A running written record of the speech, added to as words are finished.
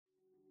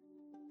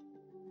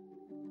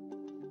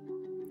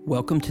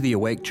Welcome to the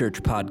Awake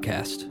Church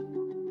podcast.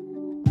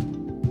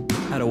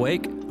 At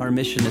Awake, our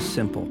mission is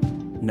simple: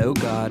 know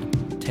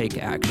God, take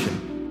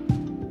action.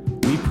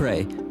 We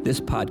pray this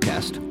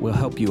podcast will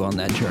help you on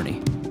that journey.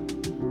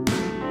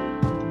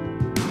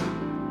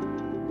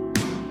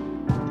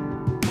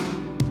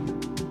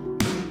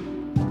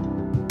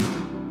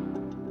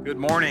 Good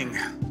morning.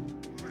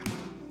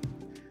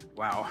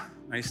 Wow,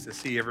 nice to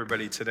see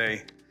everybody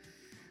today.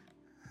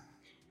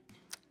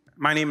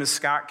 My name is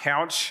Scott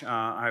Couch.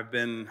 I've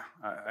been,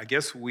 I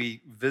guess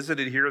we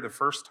visited here the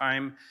first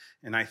time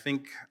in, I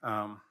think,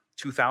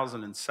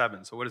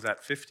 2007. So what is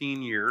that,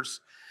 15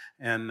 years?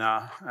 And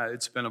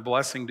it's been a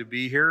blessing to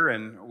be here.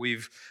 And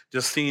we've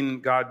just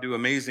seen God do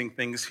amazing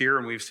things here.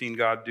 And we've seen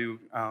God do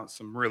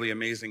some really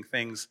amazing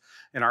things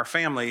in our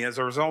family as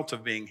a result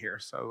of being here.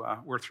 So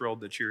we're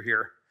thrilled that you're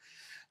here.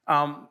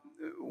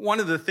 One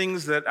of the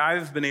things that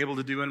I've been able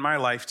to do in my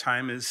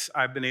lifetime is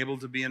I've been able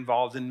to be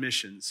involved in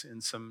missions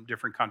in some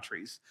different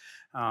countries.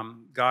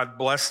 God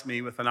blessed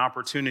me with an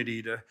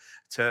opportunity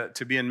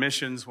to be in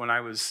missions when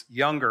I was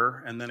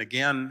younger, and then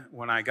again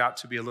when I got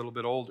to be a little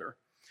bit older.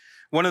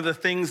 One of the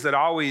things that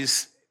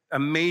always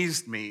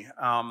amazed me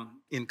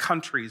in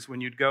countries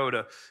when you'd go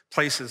to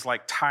places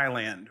like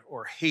Thailand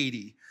or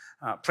Haiti,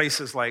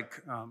 places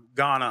like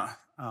Ghana,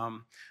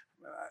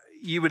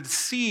 you would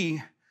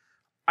see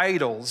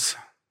idols,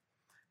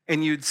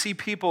 and you'd see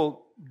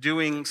people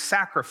doing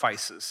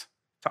sacrifices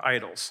to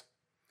idols.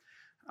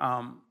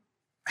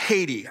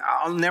 Haiti,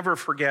 I'll never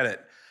forget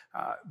it,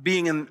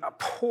 being in a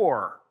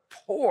poor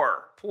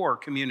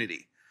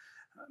community.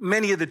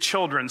 Many of the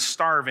children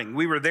starving.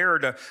 We were there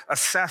to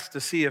assess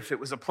to see if it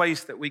was a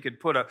place that we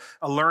could put a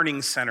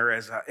learning center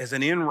as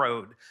an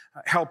inroad,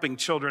 helping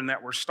children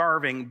that were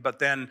starving, but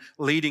then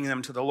leading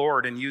them to the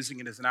Lord and using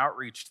it as an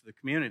outreach to the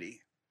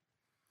community.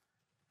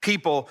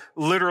 People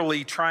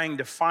literally trying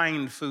to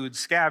find food,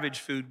 scavenge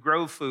food,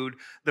 grow food,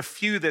 the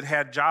few that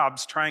had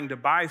jobs trying to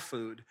buy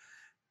food.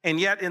 And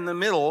yet in the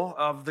middle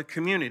of the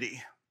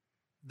community,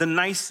 the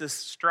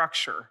nicest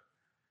structure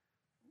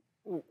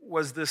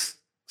was this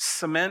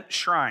cement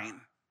shrine.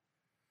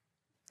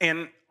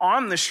 And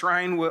on the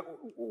shrine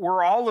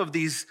were all of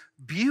these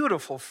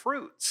beautiful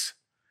fruits.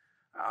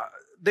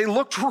 They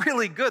looked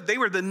really good. They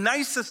were the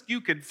nicest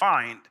you could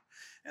find.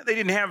 They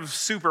didn't have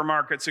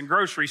supermarkets and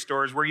grocery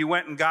stores where you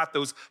went and got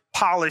those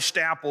polished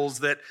apples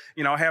that,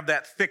 have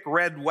that thick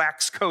red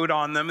wax coat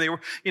on them.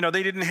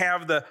 They didn't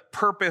have the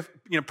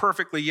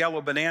perfectly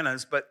yellow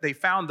bananas, but they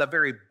found the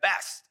very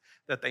best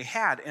that they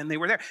had, and they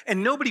were there.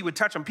 And nobody would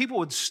touch them. People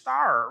would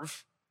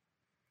starve,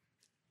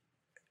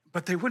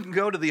 but they wouldn't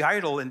go to the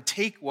idol and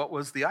take what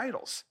was the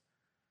idol's.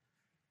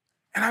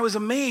 And I was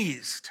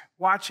amazed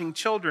watching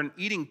children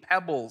eating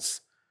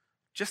pebbles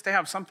just to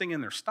have something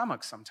in their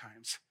stomach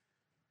sometimes,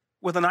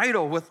 with an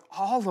idol with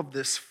all of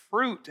this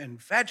fruit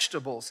and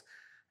vegetables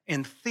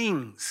and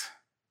things,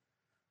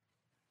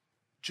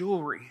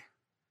 jewelry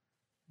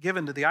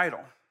given to the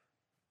idol.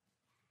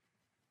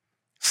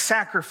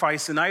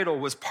 Sacrifice an idol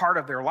was part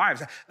of their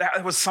lives.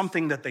 That was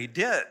something that they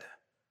did.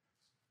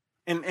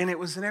 And it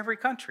was in every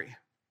country.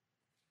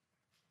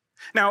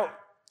 Now,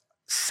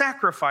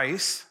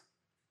 sacrifice,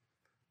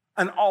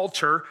 an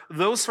altar,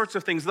 those sorts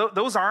of things,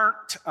 those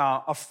aren't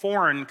a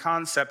foreign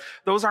concept.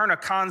 Those aren't a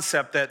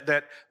concept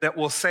that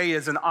we'll say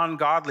is an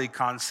ungodly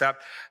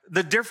concept.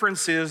 The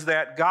difference is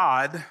that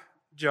God,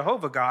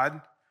 Jehovah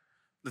God,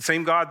 the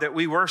same God that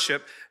we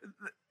worship,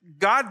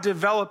 God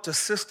developed a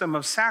system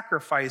of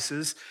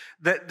sacrifices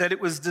that it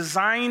was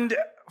designed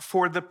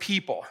for the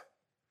people.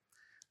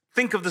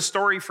 Think of the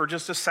story for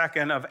just a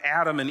second of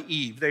Adam and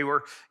Eve. They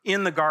were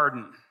in the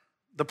garden.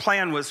 The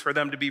plan was for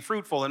them to be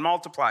fruitful and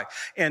multiply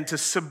and to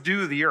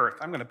subdue the earth.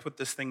 I'm going to put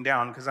this thing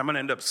down because I'm going to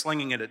end up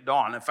slinging it at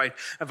Dawn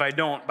if I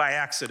don't by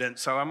accident.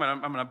 So I'm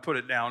going to put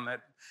it down.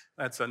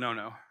 That's a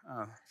no-no.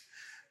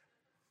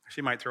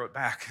 She might throw it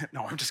back.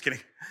 No, I'm just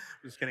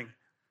kidding.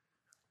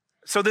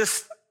 So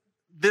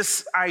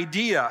this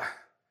idea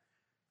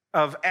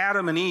of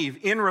Adam and Eve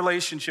in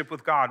relationship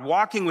with God,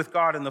 walking with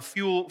God in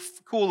the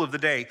cool of the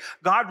day,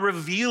 God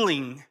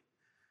revealing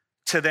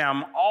to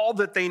them all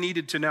that they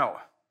needed to know.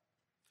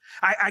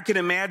 I can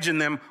imagine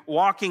them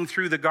walking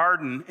through the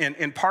garden,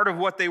 and part of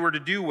what they were to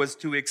do was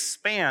to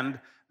expand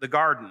the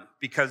garden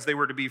because they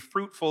were to be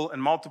fruitful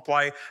and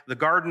multiply. The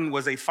garden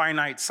was a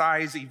finite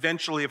size.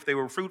 Eventually, if they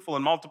were fruitful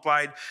and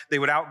multiplied, they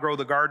would outgrow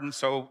the garden.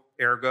 So,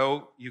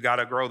 ergo, you got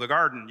to grow the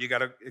garden. You got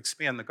to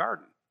expand the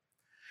garden.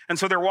 And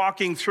so they're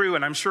walking through,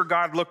 and I'm sure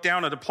God looked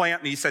down at a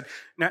plant, and he said,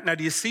 now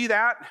do you see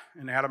that?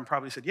 And Adam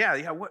probably said,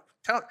 yeah,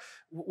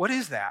 what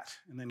is that?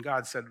 And then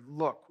God said,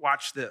 look,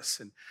 watch this.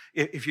 And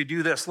if you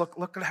do this,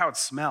 look at how it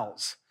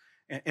smells.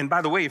 And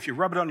by the way, if you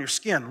rub it on your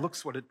skin, look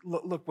what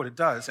it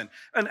does. And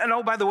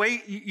oh, by the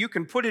way, you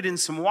can put it in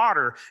some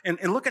water and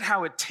look at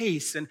how it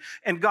tastes.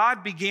 And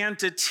God began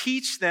to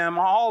teach them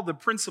all the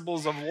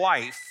principles of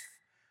life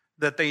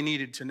that they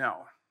needed to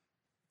know.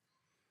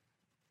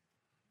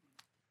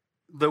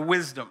 The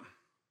wisdom,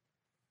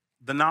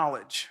 the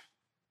knowledge.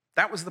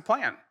 That was the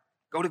plan.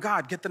 Go to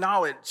God, get the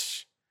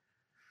knowledge.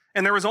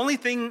 And there was only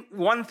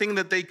one thing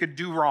that they could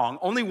do wrong,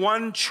 only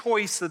one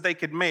choice that they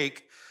could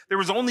make. There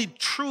was only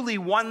truly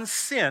one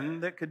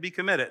sin that could be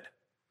committed.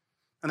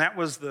 And that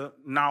was the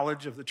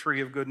knowledge of the tree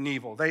of good and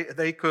evil.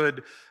 They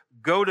could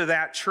go to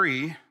that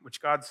tree,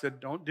 which God said,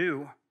 don't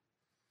do,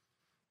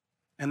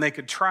 and they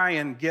could try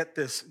and get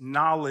this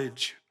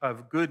knowledge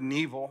of good and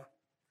evil,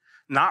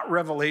 not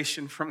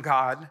revelation from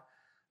God,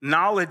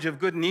 knowledge of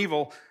good and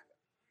evil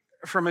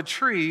from a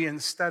tree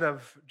instead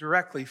of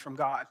directly from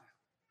God.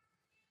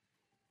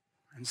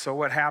 And so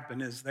what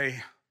happened is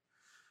they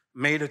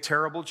made a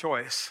terrible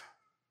choice.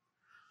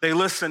 They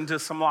listened to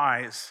some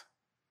lies,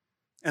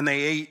 and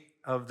they ate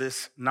of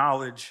this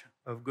knowledge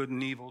of good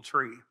and evil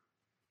tree.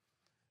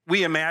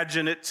 We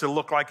imagine it to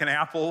look like an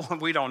apple.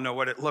 We don't know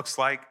what it looks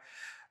like.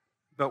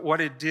 But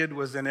what it did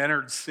was it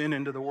entered sin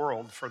into the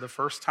world for the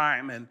first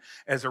time, and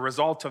as a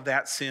result of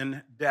that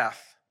sin,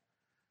 death.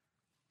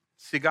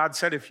 See, God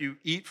said, if you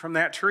eat from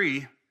that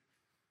tree,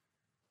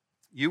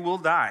 you will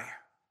die.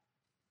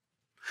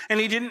 And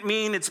he didn't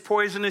mean it's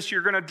poisonous,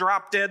 you're going to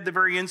drop dead the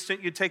very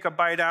instant you take a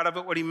bite out of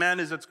it. What he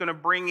meant is it's going to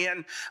bring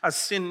in a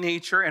sin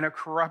nature and a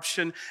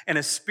corruption and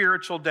a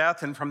spiritual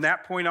death. And from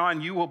that point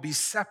on, you will be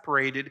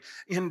separated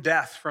in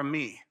death from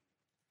me.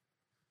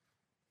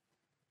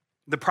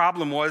 The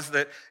problem was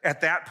that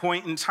at that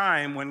point in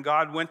time, when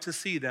God went to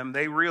see them,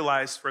 they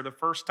realized for the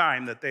first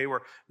time that they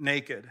were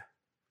naked.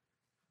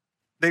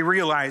 They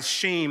realized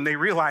shame. They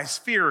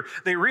realized fear.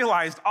 They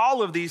realized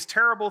all of these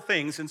terrible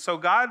things. And so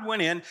God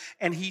went in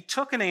and he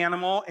took an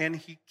animal and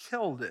he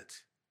killed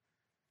it.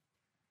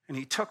 And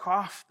he took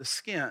off the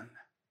skin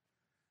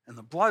and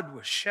the blood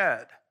was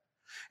shed.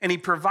 And he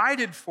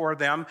provided for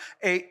them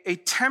a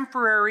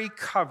temporary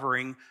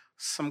covering,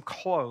 some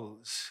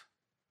clothes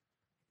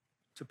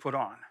to put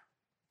on.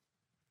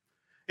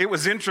 It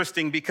was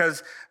interesting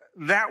because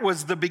that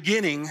was the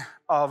beginning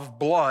of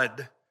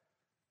blood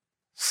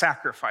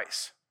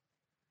sacrifice.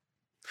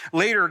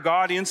 Later,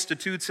 God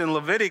institutes in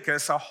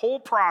Leviticus a whole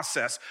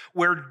process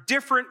where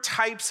different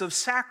types of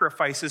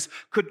sacrifices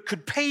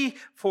could pay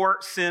for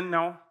sin.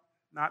 No,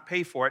 not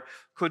pay for it,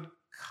 could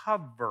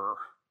cover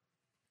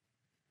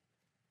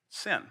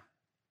sin.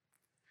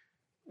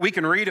 We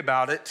can read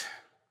about it.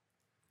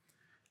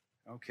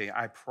 Okay,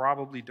 I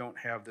probably don't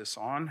have this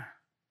on,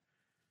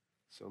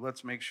 so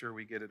let's make sure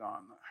we get it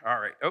on. All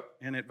right. Oh,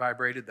 and it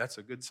vibrated. That's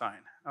a good sign.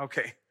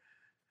 Okay.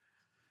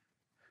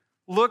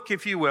 Look,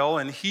 if you will,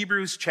 in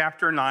Hebrews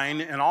chapter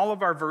 9, and all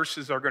of our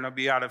verses are going to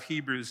be out of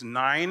Hebrews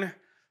 9,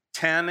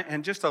 10,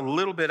 and just a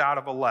little bit out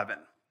of 11.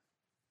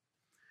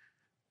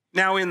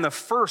 Now, in the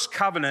first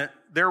covenant,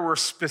 there were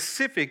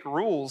specific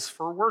rules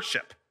for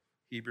worship,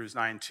 Hebrews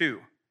 9,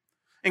 2,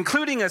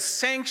 including a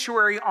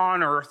sanctuary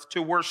on earth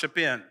to worship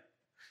in.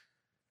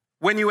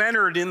 When you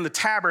entered in the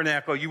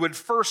tabernacle, you would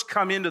first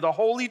come into the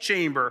holy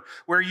chamber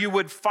where you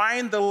would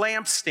find the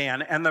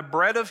lampstand and the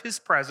bread of his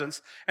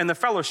presence and the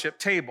fellowship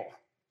table.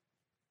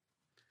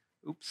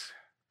 Oops.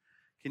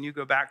 Can you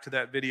go back to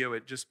that video?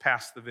 It just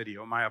passed the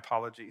video. My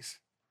apologies.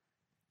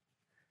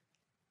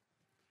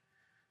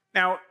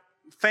 Now,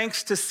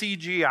 thanks to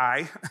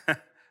CGI,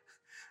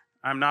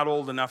 I'm not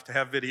old enough to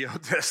have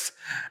videoed this.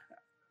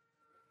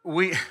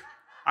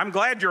 I'm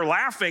glad you're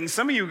laughing.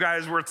 Some of you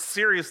guys were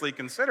seriously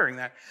considering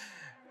that.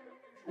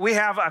 We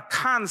have a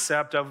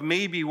concept of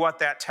maybe what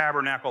that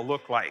tabernacle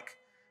looked like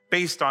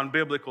based on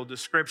biblical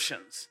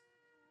descriptions.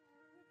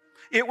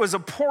 It was a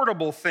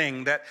portable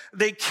thing that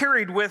they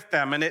carried with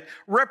them, and it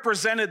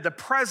represented the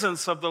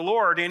presence of the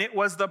Lord, and it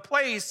was the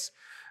place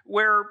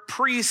where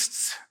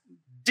priests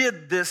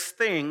did this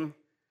thing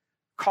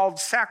called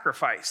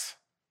sacrifice.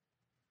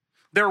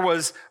 There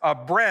was a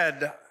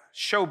bread,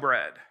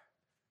 showbread,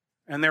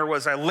 and there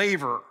was a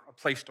laver, a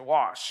place to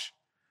wash,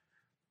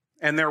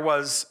 and there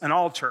was an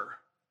altar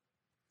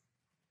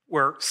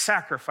where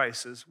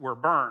sacrifices were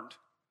burned.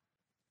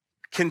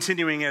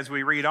 Continuing as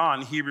we read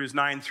on, Hebrews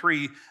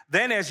 9:3,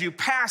 then as you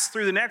pass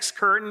through the next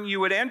curtain, you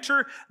would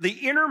enter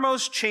the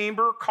innermost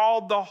chamber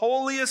called the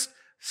holiest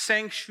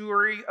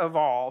sanctuary of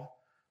all,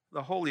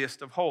 the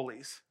holiest of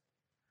holies.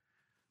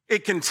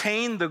 It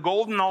contained the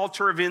golden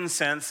altar of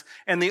incense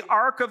and the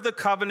Ark of the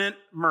Covenant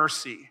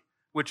mercy,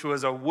 which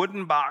was a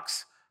wooden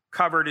box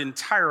covered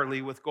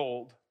entirely with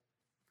gold.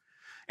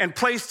 And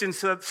placed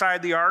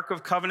inside the Ark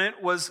of Covenant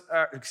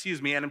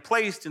and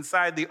placed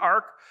inside the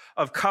Ark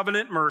of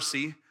Covenant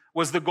mercy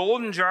was the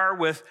golden jar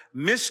with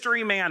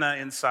mystery manna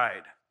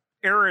inside,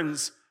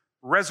 Aaron's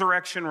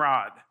resurrection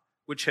rod,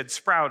 which had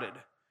sprouted,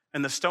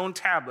 and the stone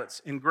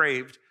tablets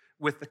engraved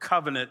with the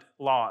covenant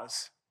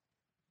laws.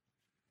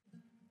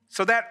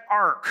 So that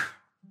ark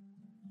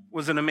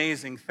was an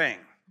amazing thing.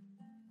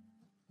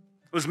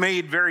 It was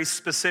made very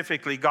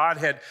specifically. God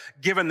had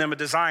given them a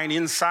design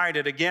inside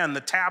it. Again, the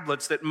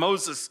tablets that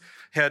Moses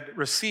had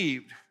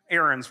received,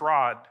 Aaron's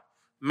rod,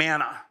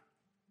 manna.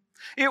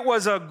 It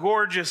was a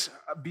gorgeous,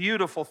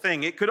 beautiful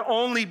thing. It could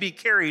only be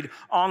carried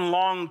on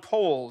long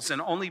poles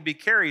and only be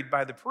carried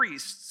by the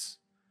priests.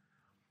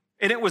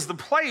 And it was the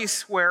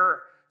place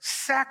where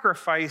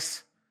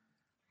sacrifice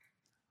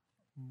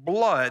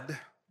blood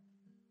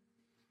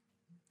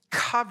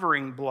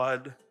covering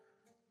blood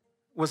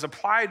was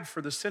applied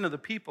for the sin of the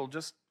people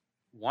just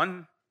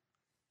one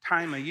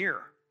time a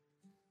year.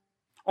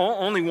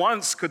 Only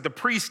once could the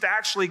priest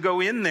actually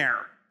go in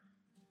there.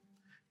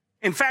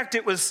 In fact,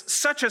 it was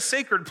such a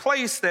sacred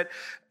place that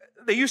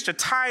they used to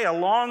tie a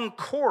long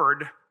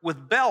cord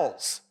with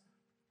bells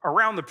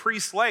around the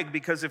priest's leg,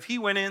 because if he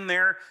went in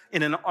there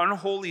in an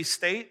unholy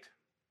state,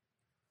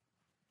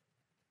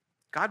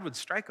 God would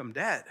strike him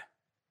dead.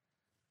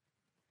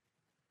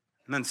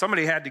 And then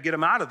somebody had to get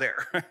him out of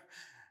there.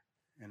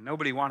 And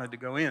nobody wanted to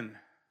go in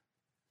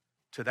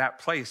to that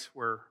place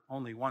where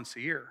only once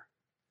a year.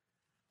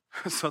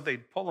 So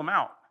they'd pull him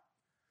out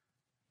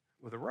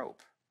with a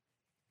rope.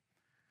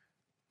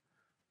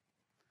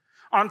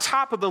 On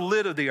top of the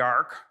lid of the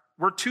ark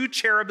were 2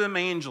 cherubim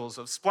angels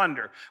of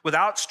splendor with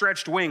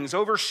outstretched wings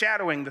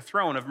overshadowing the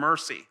throne of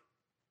mercy.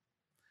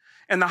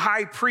 And the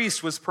high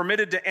priest was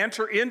permitted to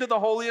enter into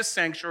the holiest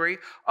sanctuary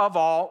of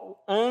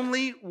all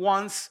only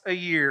once a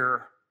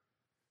year.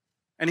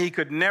 And he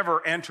could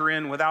never enter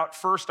in without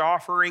first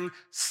offering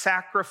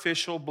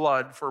sacrificial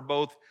blood for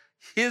both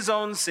his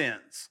own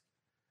sins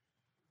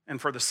and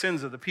for the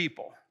sins of the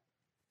people.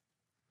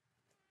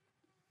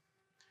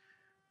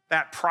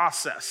 That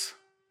process,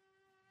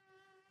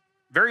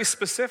 very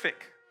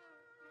specific.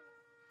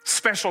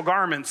 Special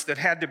garments that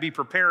had to be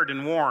prepared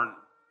and worn.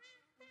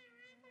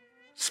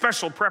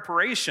 Special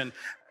preparation,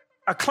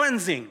 a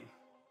cleansing,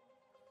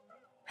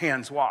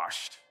 hands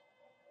washed.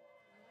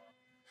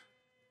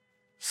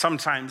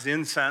 Sometimes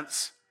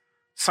incense,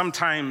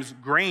 sometimes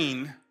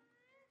grain,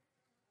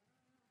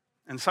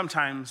 and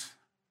sometimes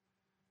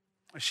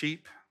a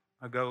sheep,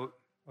 a goat,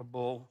 a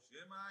bull,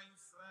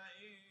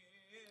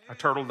 a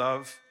turtle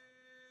dove.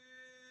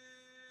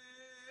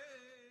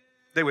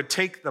 They would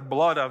take the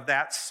blood of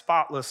that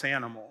spotless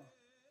animal,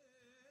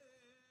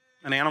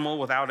 an animal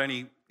without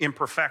any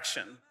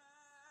imperfection.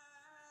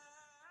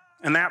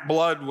 And that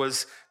blood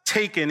was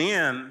taken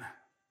in,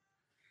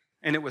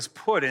 and it was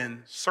put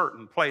in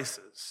certain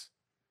places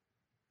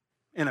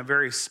in a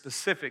very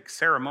specific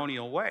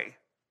ceremonial way.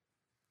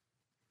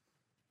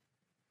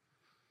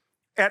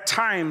 At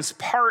times,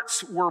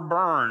 parts were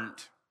burned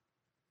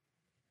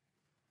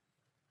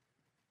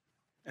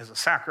as a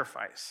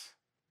sacrifice.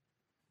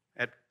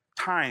 At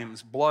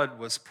times, blood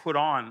was put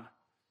on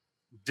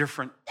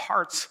different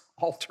parts,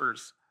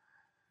 altars.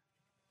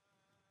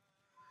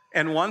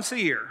 And once a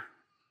year,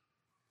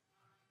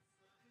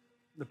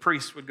 the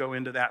priest would go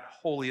into that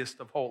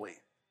holiest of holy.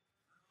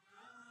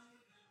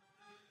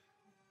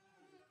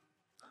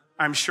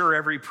 I'm sure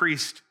every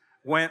priest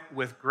went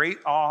with great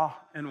awe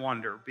and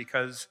wonder,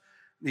 because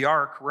the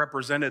ark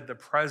represented the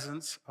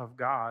presence of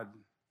God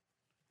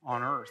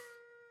on earth.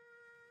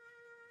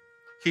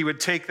 He would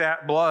take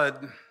that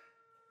blood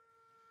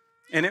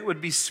and it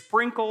would be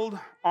sprinkled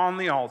on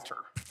the altar,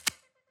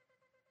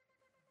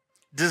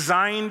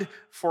 designed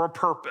for a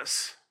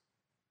purpose,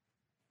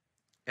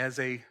 as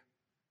a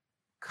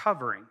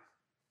covering.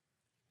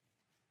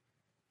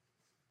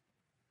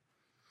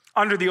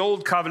 Under the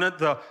old covenant,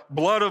 the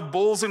blood of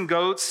bulls and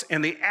goats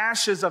and the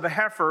ashes of a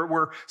heifer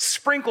were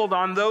sprinkled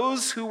on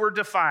those who were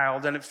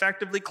defiled and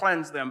effectively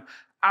cleansed them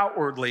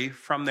outwardly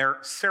from their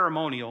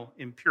ceremonial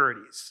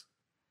impurities.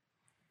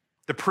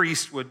 The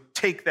priest would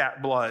take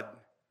that blood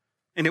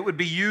and it would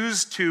be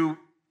used to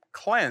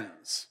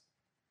cleanse,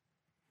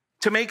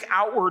 to make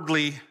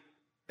outwardly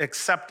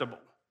acceptable.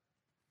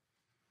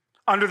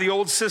 Under the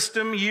old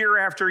system, year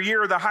after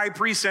year, the high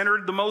priest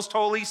entered the most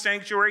holy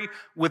sanctuary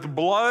with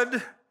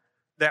blood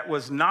that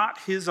was not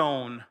his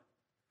own.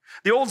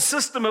 The old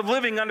system of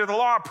living under the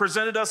law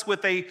presented us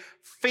with a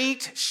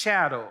faint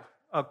shadow,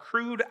 a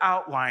crude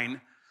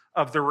outline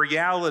of the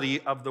reality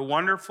of the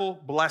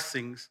wonderful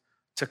blessings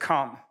to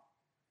come.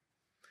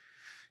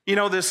 You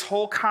know, this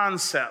whole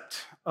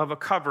concept of a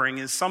covering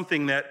is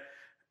something that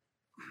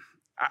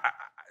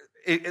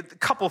a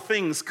couple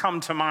things come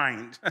to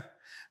mind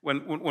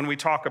when we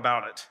talk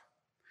about it.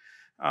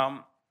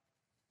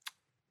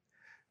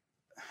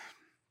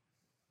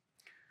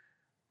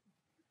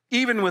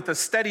 Even with a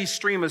steady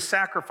stream of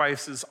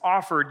sacrifices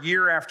offered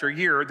year after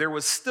year, there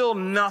was still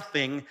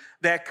nothing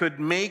that could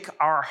make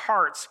our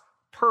hearts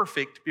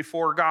perfect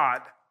before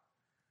God.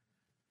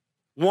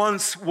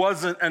 Once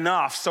wasn't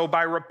enough. So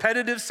by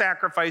repetitive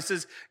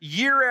sacrifices,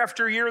 year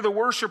after year, the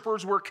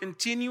worshipers were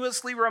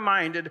continuously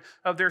reminded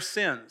of their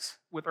sins,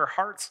 with their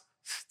hearts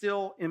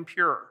still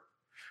impure.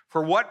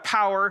 For what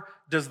power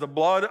does the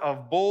blood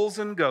of bulls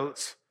and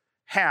goats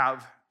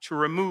have to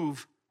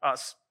remove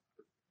us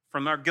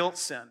from our guilt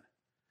sin?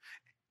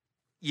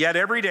 Yet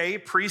every day,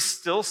 priests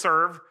still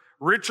serve,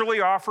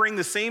 ritually offering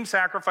the same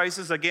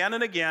sacrifices again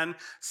and again,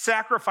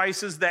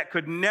 sacrifices that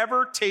could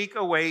never take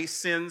away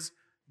sin's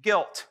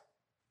guilt.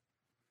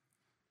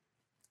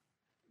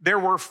 There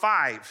were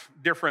 5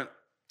 different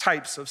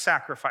types of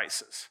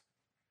sacrifices.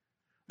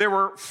 There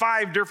were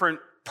 5 different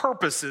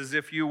purposes,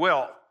 if you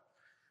will.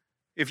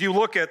 If you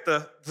look at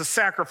the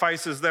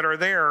sacrifices that are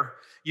there,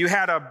 you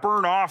had a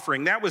burnt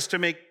offering. That was to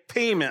make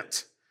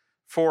payment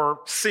for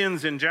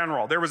sins in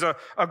general. There was a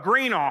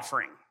grain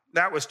offering.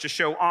 That was to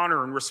show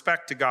honor and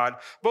respect to God.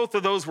 Both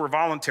of those were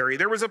voluntary.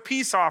 There was a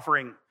peace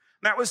offering.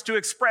 That was to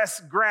express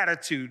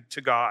gratitude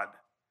to God.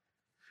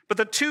 But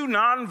the two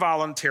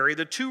non-voluntary,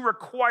 the two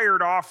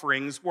required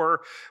offerings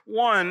were,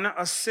 one,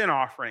 a sin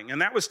offering,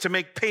 and that was to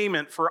make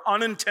payment for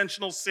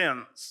unintentional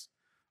sins,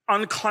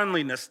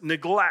 uncleanliness,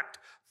 neglect,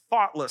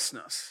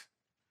 thoughtlessness.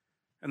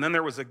 And then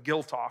there was a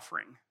guilt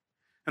offering,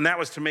 and that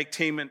was to make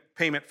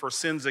payment for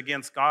sins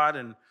against God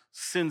and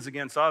sins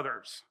against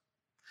others.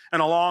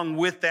 And along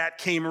with that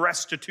came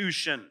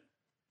restitution.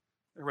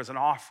 There was an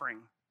offering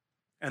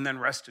and then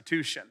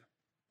restitution.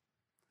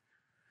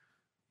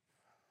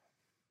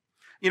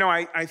 You know,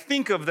 I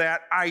think of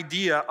that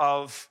idea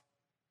of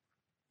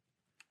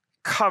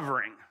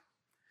covering.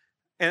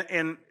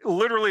 And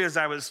literally, as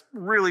I was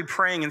really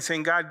praying and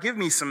saying, God, give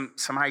me some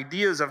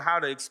ideas of how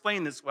to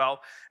explain this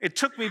well, it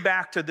took me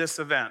back to this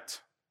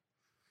event.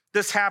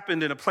 This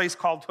happened in a place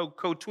called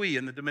Cotuí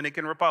in the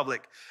Dominican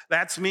Republic.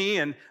 That's me,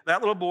 and that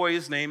little boy,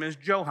 his name is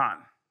Johan.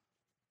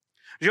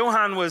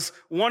 Johan was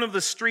one of the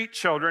street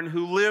children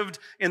who lived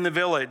in the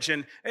village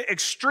in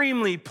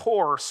extremely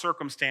poor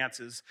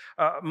circumstances.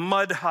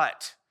 Mud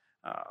hut,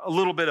 a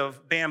little bit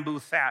of bamboo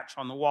thatch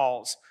on the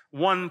walls,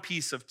 one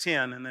piece of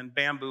tin, and then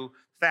bamboo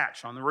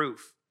thatch on the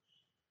roof.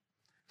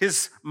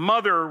 His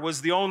mother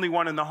was the only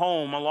one in the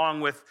home,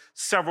 along with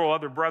several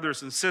other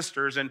brothers and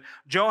sisters, and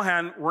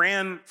Johan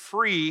ran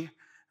free.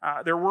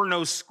 There were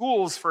no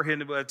schools for him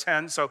to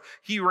attend, so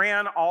he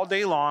ran all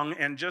day long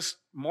and just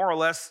more or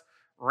less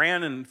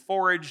ran and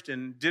foraged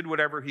and did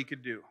whatever he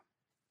could do.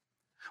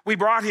 We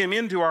brought him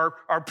into our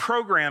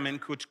program in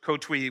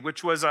Cotuí,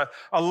 which was a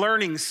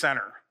learning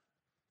center.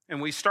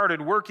 And we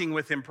started working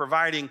with him,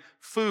 providing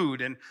food.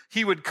 And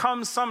he would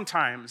come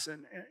sometimes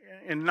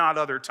and not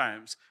other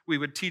times. We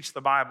would teach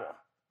the Bible.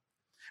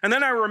 And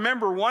then I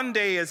remember one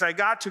day as I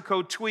got to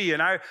Cotuí,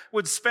 and I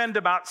would spend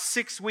about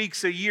 6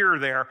 weeks a year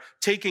there,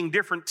 taking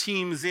different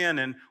teams in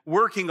and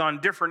working on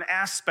different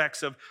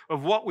aspects of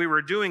what we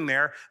were doing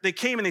there. They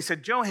came and they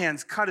said,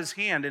 Johan's cut his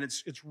hand, and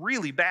it's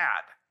really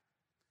bad.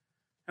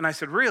 And I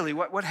said, really?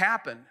 What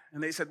happened?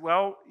 And they said,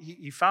 well,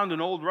 he found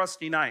an old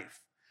rusty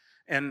knife,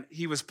 and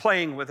he was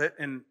playing with it,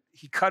 and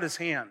he cut his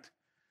hand.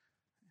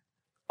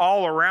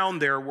 All around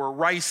there were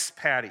rice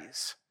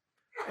paddies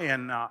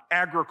and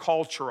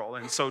agricultural.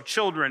 And so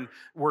children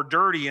were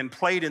dirty and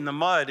played in the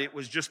mud. It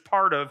was just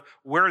part of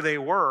where they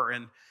were.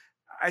 And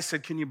I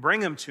said, can you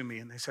bring him to me?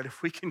 And they said,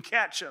 if we can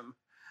catch him.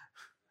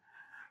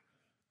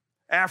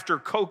 After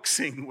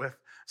coaxing with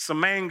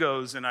some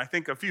mangoes and I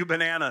think a few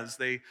bananas,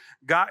 they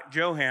got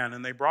Johan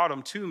and they brought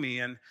him to me.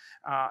 And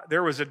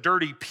there was a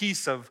dirty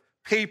piece of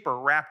paper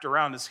wrapped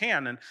around his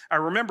hand. And I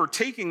remember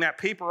taking that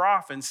paper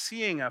off and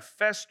seeing a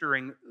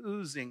festering,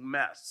 oozing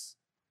mess.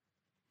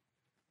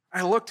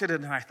 I looked at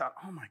it and I thought,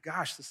 oh my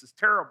gosh, this is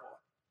terrible.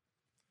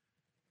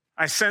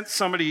 I sent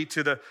somebody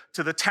to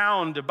the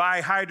town to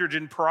buy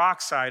hydrogen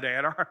peroxide. I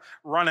had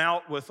run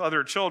out with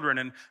other children,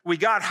 and we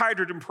got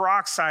hydrogen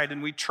peroxide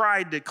and we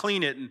tried to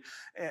clean it.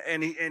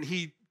 And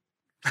he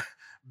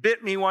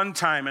bit me one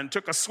time and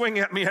took a swing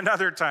at me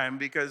another time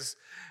because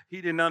he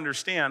didn't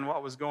understand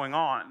what was going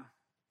on.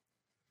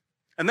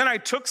 And then I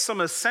took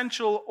some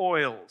essential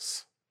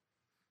oils.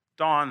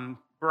 Dawn,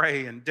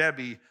 Bray, and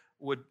Debbie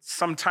would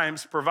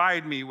sometimes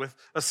provide me with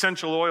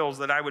essential oils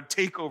that I would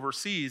take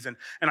overseas. And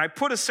I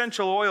put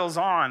essential oils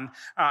on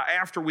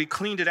after we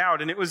cleaned it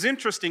out. And it was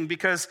interesting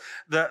because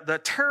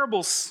the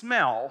terrible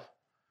smell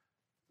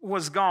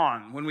was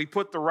gone when we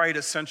put the right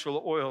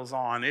essential oils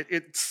on.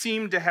 It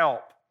seemed to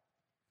help.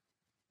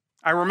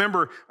 I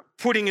remember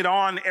putting it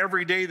on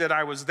every day that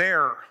I was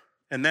there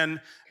and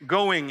then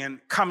going and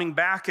coming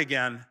back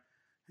again,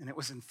 and it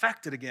was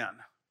infected again.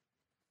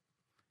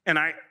 And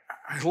I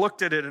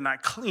looked at it and I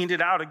cleaned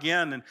it out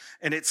again,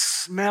 and it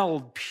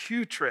smelled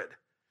putrid.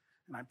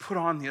 And I put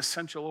on the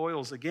essential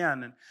oils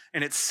again,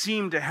 and it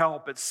seemed to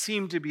help. It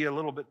seemed to be a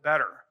little bit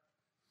better.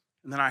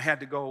 And then I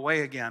had to go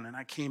away again, and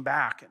I came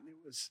back, and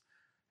it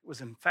was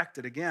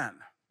infected again.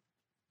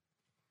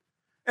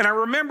 And I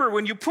remember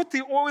when you put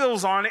the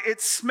oils on,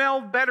 it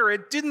smelled better.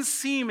 It didn't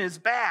seem as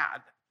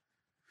bad.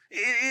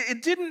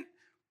 It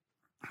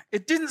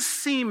didn't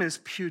seem as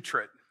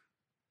putrid.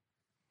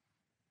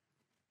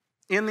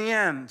 In the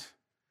end,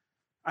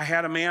 I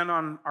had a man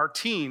on our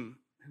team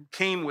who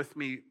came with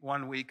me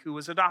one week who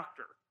was a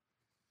doctor.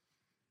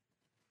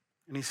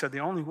 And he said, the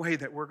only way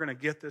that we're going to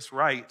get this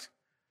right,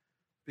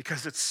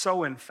 because it's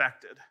so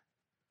infected,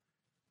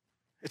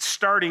 it's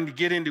starting to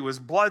get into his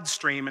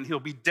bloodstream and he'll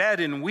be dead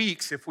in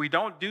weeks if we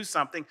don't do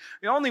something.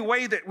 The only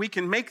way that we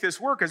can make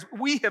this work is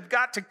we have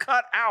got to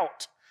cut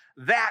out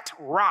that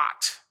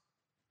rot.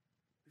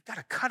 We've got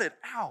to cut it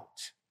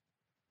out.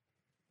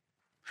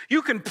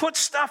 You can put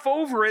stuff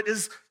over it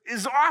as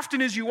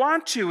often as you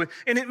want to,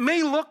 and it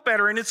may look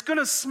better, and it's going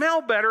to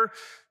smell better,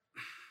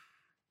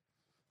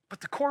 but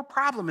the core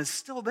problem is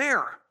still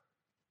there.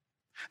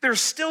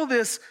 There's still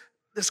this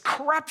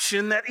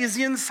corruption that is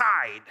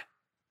inside.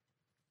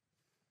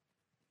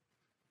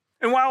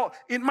 And while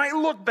it might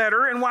look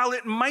better, and while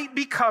it might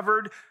be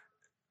covered,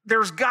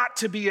 there's got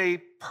to be a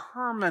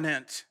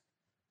permanent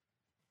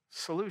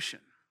solution.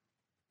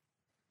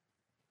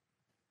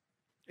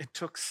 It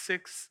took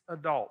 6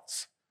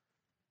 adults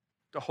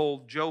to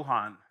hold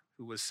Johann,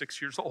 who was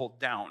 6 years old,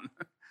 down.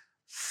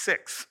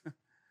 6.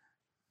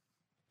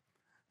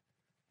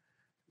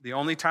 The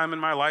only time in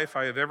my life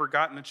I have ever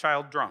gotten a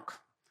child drunk.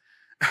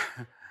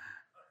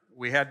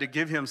 We had to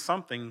give him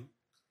something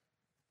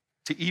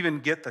to even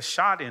get the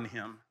shot in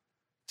him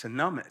to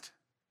numb it.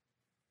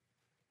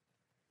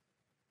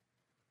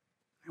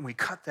 And we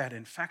cut that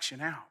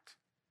infection out.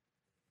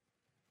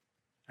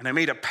 And I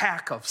made a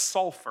pack of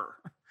sulfur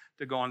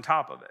to go on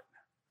top of it.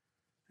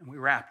 And we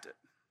wrapped it.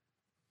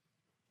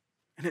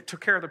 And it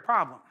took care of the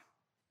problem.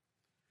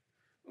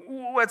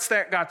 What's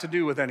that got to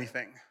do with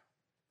anything?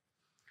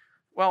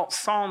 Well,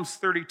 Psalms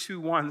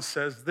 32:1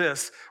 says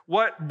this: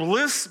 "What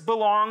bliss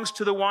belongs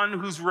to the one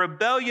whose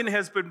rebellion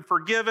has been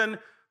forgiven,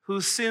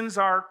 whose sins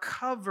are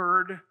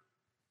covered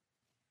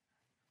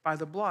by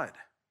the blood."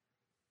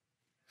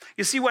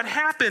 You see, what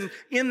happened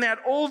in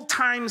that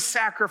old-time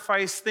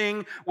sacrifice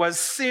thing was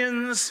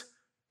sins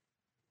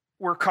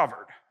were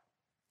covered.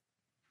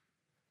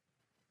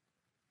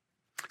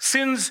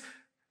 Sins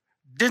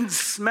didn't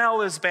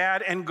smell as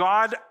bad, and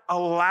God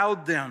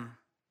allowed them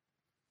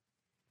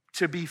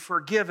to be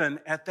forgiven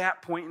at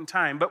that point in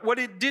time. But what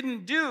it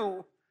didn't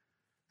do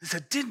is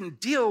it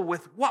didn't deal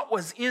with what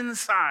was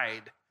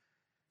inside.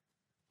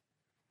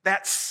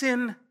 That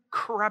sin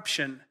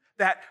corruption,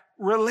 that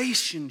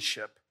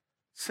relationship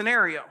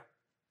scenario.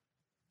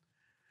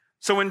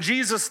 So when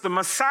Jesus, the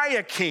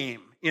Messiah,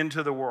 came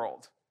into the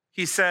world,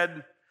 he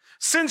said,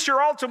 "Since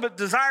your ultimate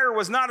desire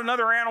was not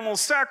another animal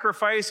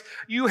sacrifice,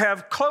 you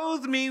have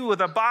clothed me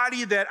with a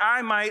body that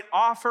I might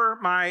offer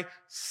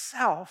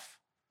myself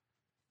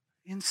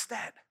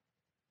instead."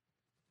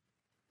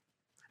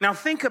 Now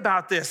think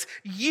about this.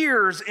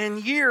 Years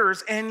and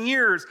years and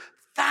years,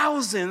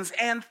 thousands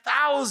and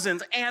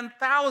thousands and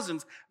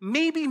thousands,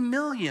 maybe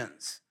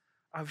millions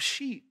of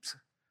sheep,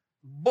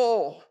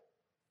 bull,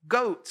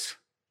 goats.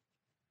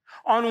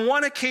 On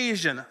one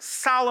occasion,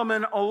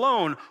 Solomon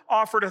alone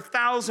offered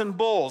 1,000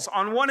 bulls.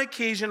 On one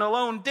occasion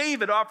alone,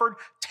 David offered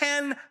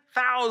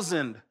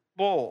 10,000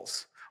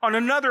 bulls. On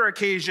another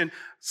occasion,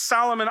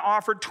 Solomon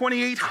offered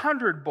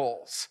 2,800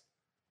 bulls.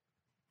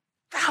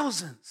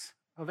 Thousands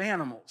of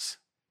animals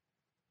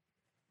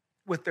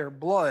with their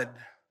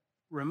blood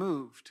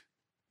removed.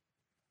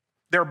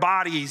 Their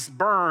bodies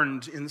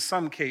burned in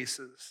some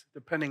cases,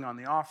 depending on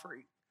the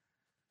offering,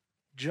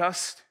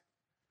 just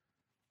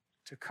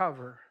to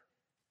cover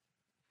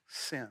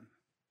sin.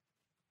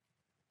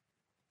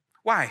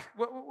 Why?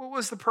 What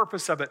was the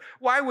purpose of it?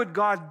 Why would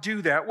God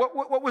do that?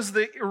 What was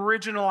the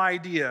original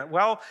idea?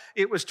 Well,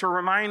 it was to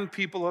remind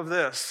people of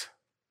this.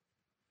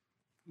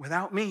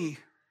 Without me,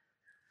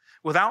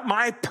 without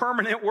my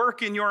permanent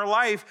work in your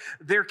life,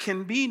 there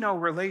can be no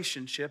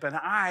relationship, and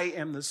I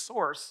am the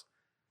source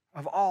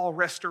of all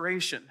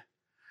restoration.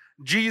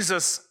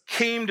 Jesus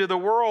came to the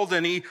world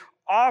and he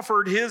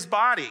offered his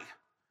body.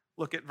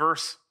 Look at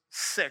verse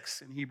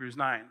 6 in Hebrews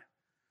 9.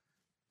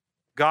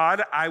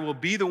 "God, I will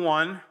be the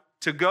one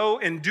to go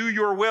and do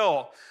your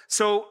will."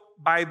 So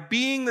by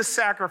being the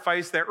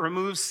sacrifice that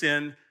removes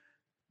sin,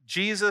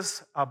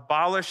 Jesus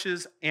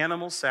abolishes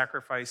animal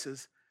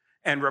sacrifices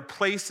and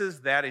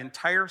replaces that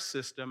entire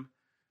system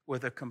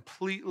with a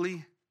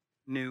completely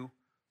new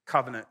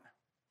covenant.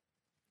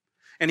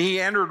 And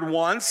he entered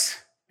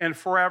once and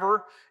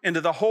forever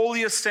into the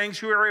holiest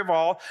sanctuary of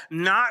all,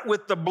 not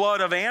with the blood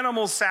of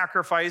animal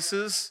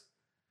sacrifices,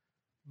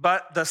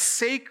 but the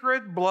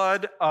sacred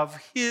blood of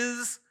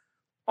his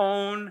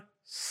own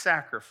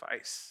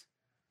sacrifice.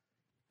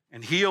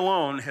 And he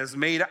alone has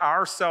made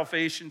our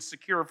salvation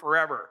secure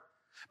forever.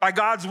 By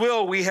God's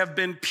will, we have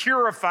been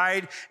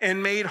purified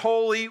and made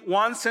holy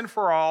once and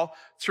for all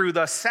through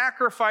the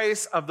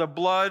sacrifice of the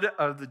blood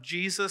of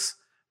Jesus,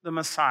 the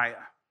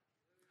Messiah.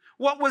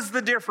 What was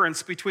the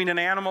difference between an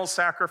animal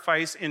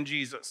sacrifice and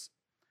Jesus?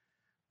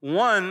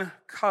 One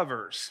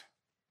covers,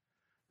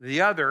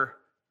 the other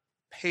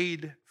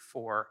paid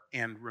for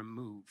and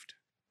removed.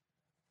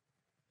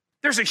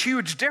 There's a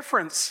huge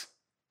difference.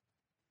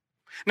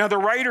 Now, the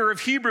writer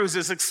of Hebrews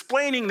is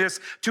explaining this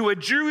to a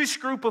Jewish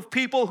group of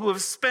people who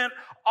have spent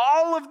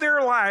all of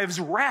their lives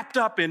wrapped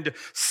up into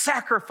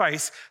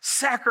sacrifice,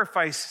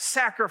 sacrifice,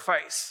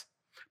 sacrifice.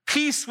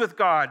 Peace with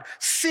God,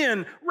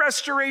 sin,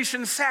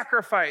 restoration,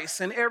 sacrifice.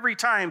 And every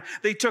time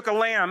they took a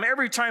lamb,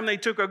 every time they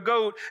took a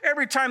goat,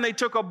 every time they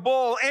took a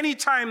bull,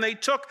 anytime they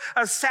took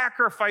a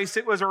sacrifice,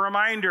 it was a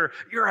reminder,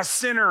 you're a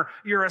sinner,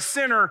 you're a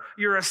sinner,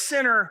 you're a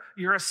sinner,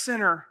 you're a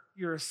sinner,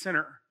 you're a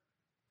sinner.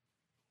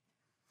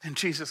 And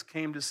Jesus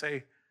came to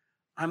say,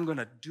 I'm going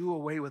to do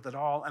away with it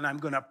all, and I'm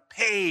going to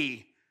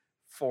pay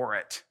for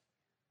it.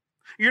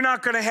 You're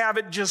not going to have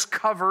it just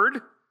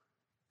covered.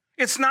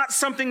 It's not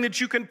something that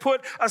you can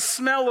put a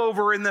smell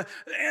over and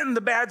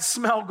the bad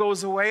smell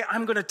goes away.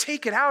 I'm going to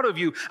take it out of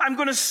you. I'm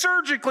going to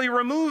surgically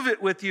remove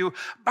it with you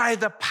by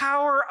the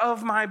power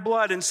of my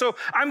blood. And so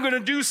I'm going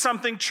to do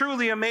something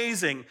truly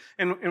amazing.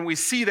 And we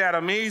see that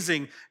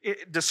amazing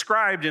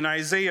described in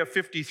Isaiah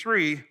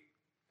 53.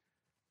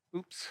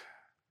 Oops.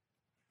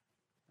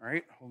 All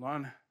right, hold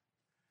on.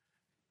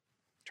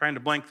 Trying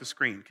to blank the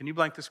screen. Can you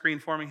blank the screen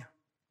for me?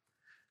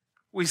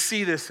 We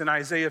see this in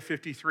Isaiah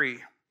 53.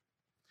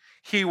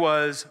 He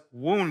was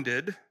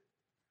wounded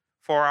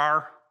for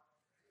our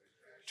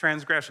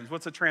transgressions.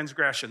 What's a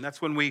transgression?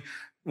 That's when we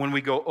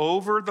go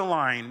over the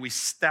line, we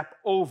step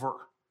over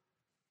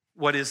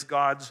what is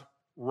God's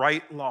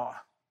right law.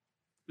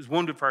 He was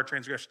wounded for our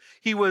transgressions.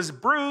 He was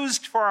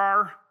bruised for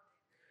our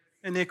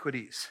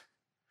iniquities.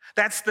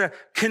 That's the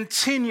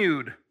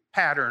continued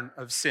pattern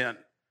of sin.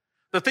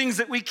 The things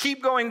that we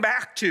keep going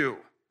back to.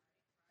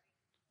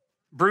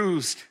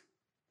 Bruised.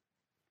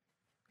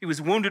 He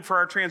was wounded for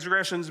our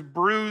transgressions,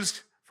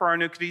 bruised for our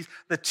iniquities.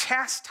 The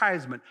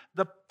chastisement,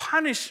 the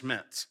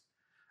punishment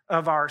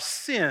of our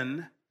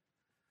sin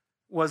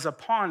was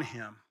upon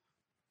him.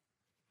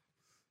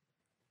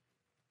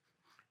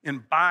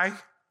 And by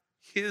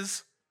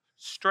his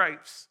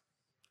stripes,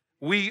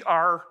 we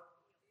are,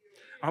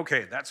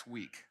 okay, that's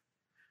weak.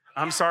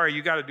 I'm sorry,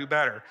 you got to do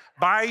better.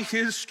 By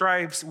his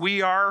stripes,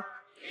 we are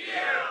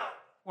healed.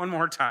 One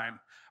more time.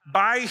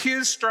 By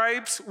his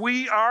stripes,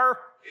 we are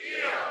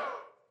healed.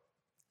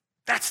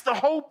 That's the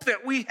hope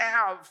that we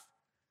have.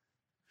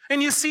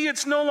 And you see,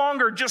 it's no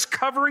longer just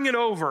covering it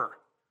over.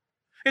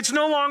 It's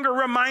no longer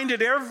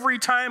reminded every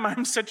time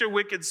I'm such a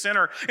wicked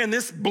sinner and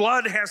this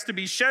blood has to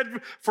be shed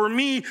for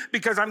me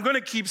because I'm going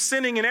to keep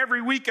sinning and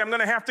every week I'm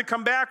going to have to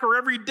come back, or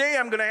every day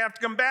I'm going to have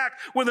to come back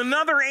with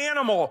another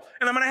animal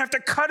and I'm going to have to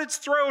cut its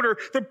throat, or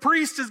the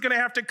priest is going to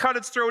have to cut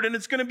its throat and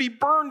it's going to be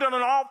burned on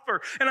an altar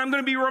and I'm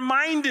going to be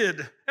reminded,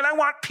 and I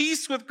want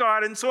peace with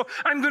God, and so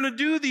I'm going to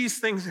do these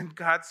things. And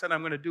God said,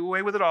 I'm going to do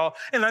away with it all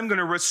and I'm going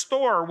to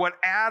restore what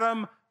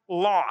Adam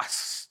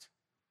lost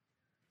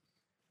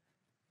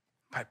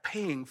by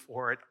paying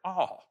for it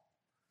all,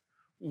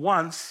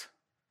 once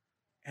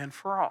and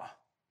for all.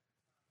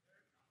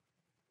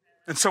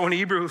 And so in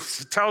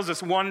Hebrews, it tells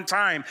us one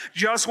time,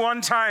 just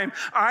one time,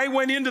 I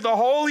went into the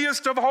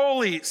holiest of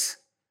holies.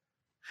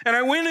 And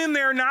I went in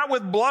there not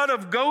with blood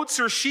of goats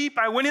or sheep.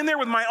 I went in there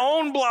with my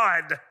own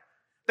blood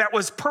that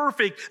was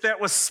perfect,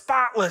 that was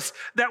spotless,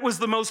 that was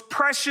the most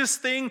precious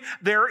thing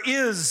there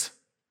is.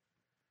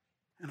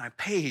 And I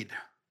paid.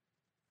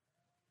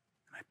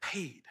 And I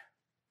paid.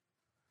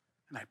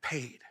 And I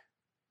paid.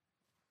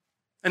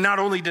 And not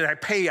only did I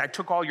pay, I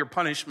took all your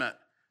punishment.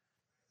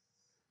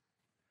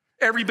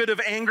 Every bit of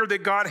anger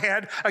that God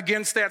had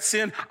against that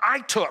sin,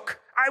 I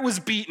took. I was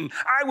beaten.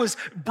 I was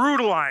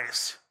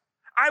brutalized.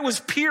 I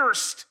was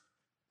pierced.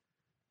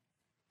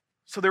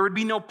 So there would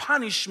be no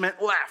punishment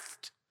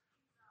left.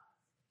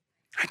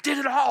 I did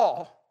it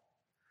all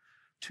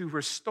to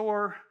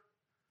restore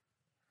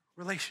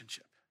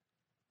relationship.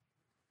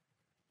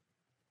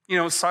 You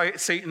know,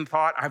 Satan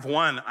thought, I've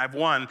won.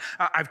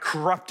 I've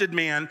corrupted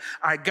man.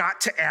 I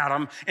got to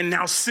Adam, and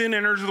now sin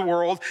enters the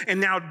world,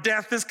 and now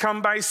death has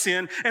come by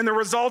sin, and the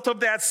result of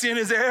that sin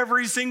is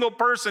every single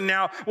person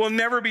now will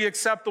never be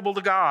acceptable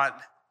to God.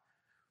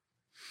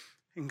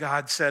 And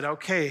God said,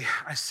 okay,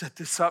 I set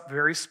this up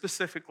very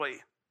specifically.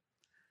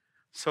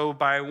 So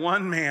by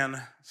one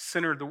man,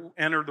 sin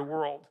entered the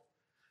world,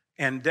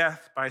 and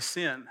death by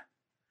sin.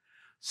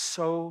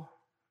 So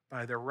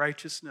by the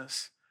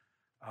righteousness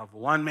of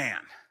one man,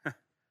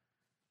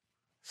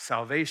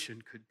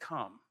 salvation could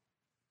come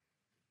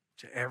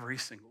to every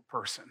single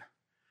person.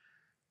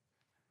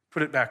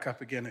 Put it back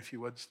up again, if you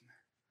would.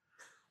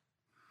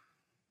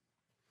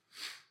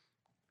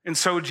 And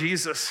so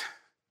Jesus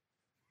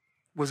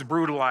was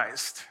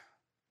brutalized.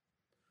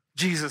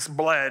 Jesus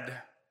bled.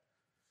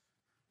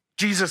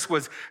 Jesus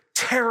was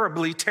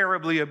terribly,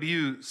 terribly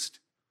abused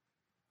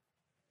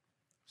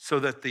so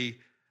that the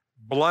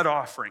blood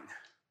offering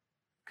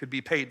could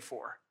be paid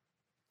for.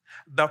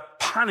 The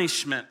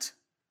punishment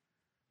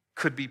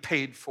could be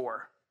paid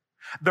for.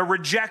 The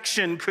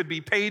rejection could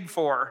be paid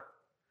for.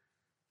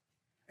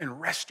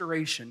 And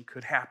restoration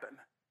could happen.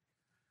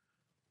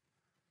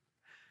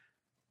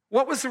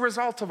 What was the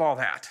result of all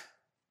that?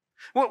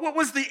 What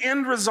was the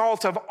end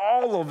result of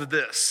all of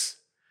this?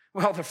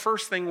 Well, the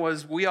first thing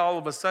was we all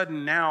of a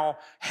sudden now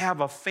have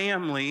a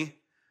family.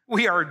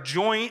 We are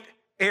joint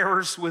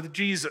heirs with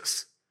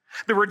Jesus.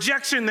 The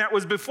rejection that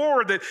was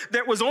before,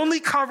 that was only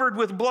covered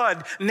with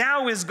blood,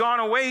 now is gone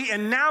away,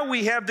 and now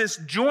we have this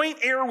joint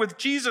heir with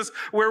Jesus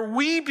where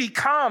we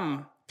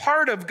become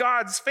part of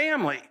God's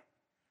family.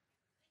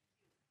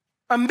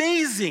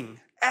 Amazing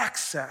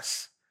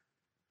access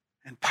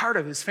and part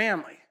of his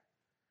family.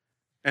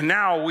 And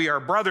now we are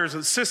brothers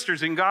and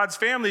sisters in God's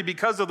family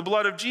because of the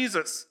blood of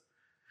Jesus.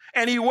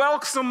 And he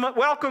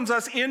welcomes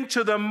us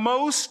into the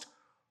most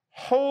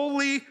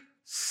holy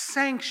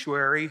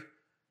sanctuary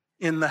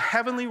in the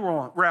heavenly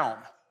realm,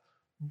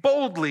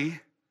 boldly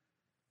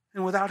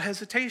and without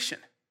hesitation.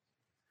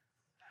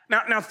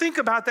 Now think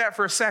about that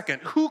for a second.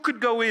 Who could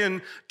go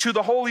in to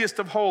the holiest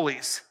of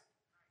holies?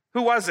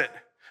 Who was it?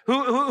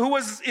 Who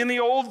was in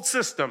the old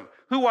system?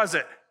 Who was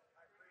it?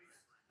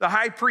 The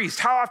high priest.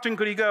 How often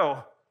could he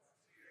go?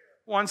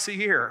 Once a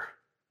year.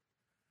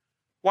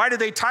 Why did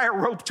they tie a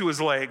rope to his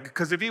leg?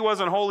 Because if he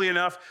wasn't holy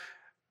enough,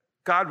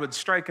 God would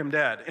strike him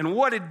dead. And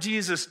what did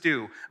Jesus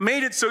do?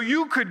 Made it so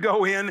you could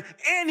go in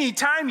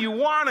anytime you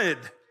wanted.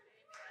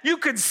 You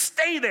could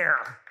stay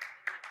there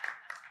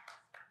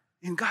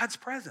in God's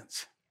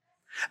presence.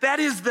 That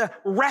is the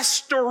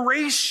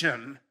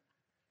restoration,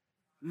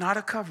 not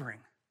a covering.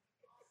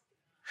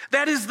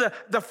 That is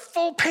the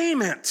full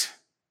payment,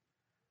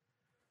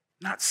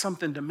 not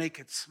something to make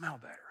it smell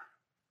better.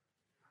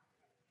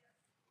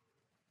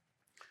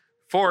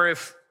 For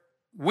if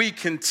we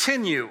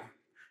continue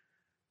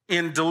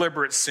in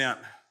deliberate sin,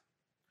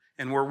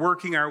 and we're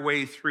working our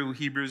way through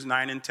Hebrews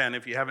 9 and 10.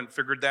 If you haven't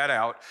figured that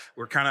out,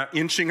 we're kind of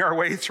inching our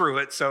way through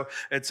it. So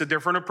it's a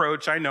different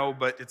approach, I know,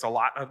 but it's a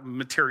lot of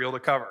material to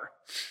cover.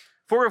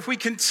 For if we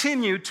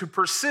continue to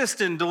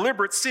persist in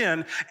deliberate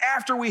sin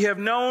after we have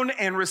known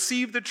and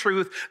received the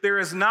truth, there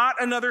is not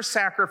another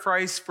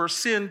sacrifice for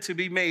sin to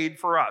be made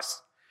for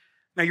us.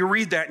 Now you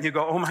read that and you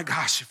go, oh my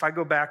gosh, if I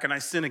go back and I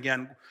sin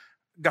again,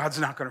 God's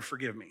not going to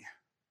forgive me.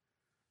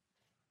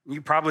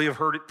 You probably have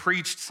heard it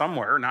preached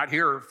somewhere, not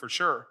here for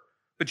sure.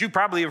 But you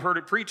probably have heard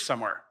it preached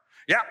somewhere.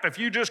 Yep, if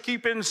you just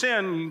keep in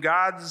sin,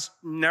 God's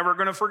never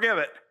going to forgive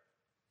it.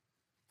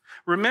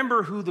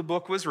 Remember who the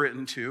book was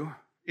written to.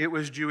 It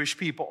was Jewish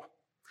people.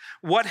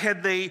 What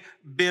had they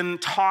been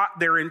taught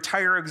their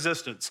entire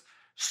existence?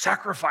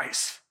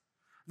 Sacrifice.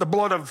 The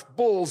blood of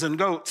bulls and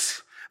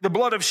goats. The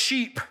blood of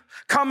sheep.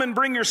 Come and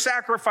bring your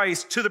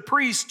sacrifice to the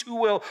priest who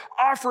will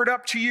offer it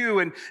up to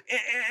you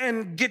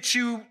and get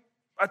you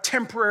a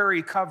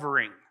temporary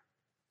covering.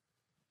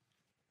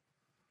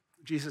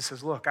 Jesus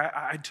says, look,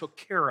 I took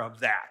care of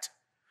that.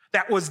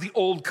 That was the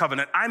old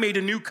covenant. I made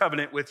a new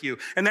covenant with you.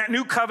 And that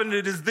new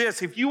covenant is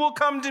this. If you will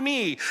come to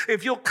me,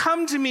 if you'll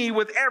come to me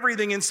with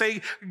everything and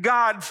say,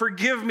 God,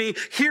 forgive me.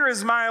 Here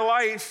is my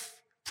life.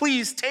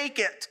 Please take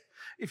it.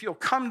 If you'll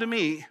come to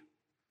me,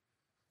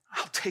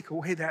 I'll take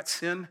away that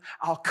sin.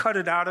 I'll cut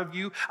it out of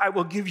you. I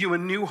will give you a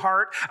new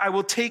heart. I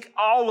will take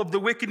all of the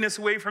wickedness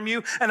away from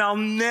you, and I'll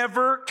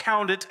never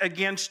count it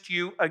against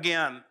you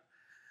again.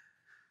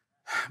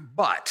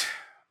 But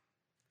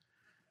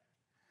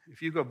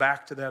if you go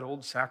back to that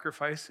old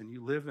sacrifice and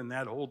you live in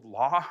that old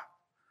law,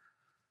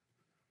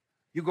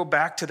 you go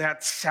back to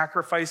that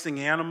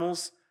sacrificing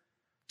animals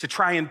to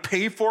try and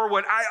pay for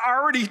what I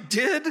already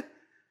did, if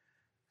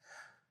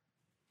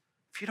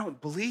you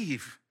don't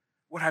believe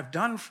what I've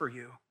done for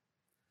you,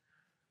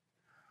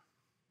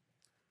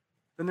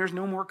 then there's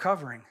no more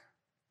covering.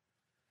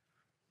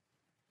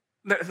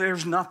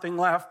 There's nothing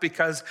left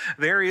because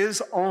there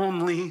is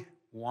only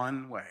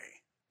one way.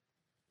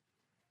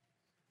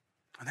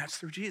 And that's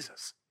through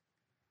Jesus.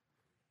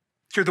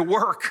 Through the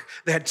work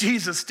that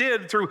Jesus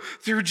did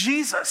through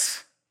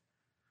Jesus.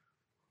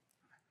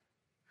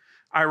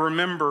 I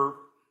remember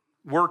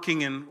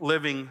working and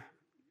living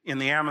in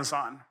the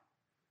Amazon.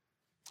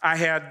 I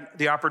had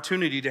the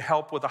opportunity to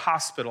help with a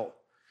hospital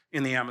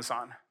in the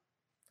Amazon.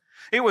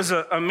 It was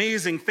an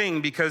amazing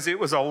thing because it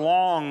was a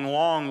long,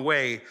 long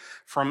way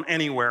from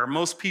anywhere.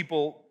 Most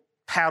people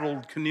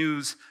paddled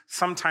canoes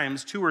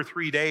sometimes 2 or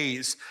 3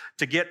 days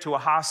to get to a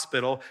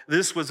hospital.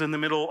 This was in the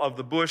middle of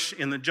the bush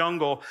in the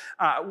jungle.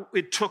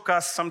 It took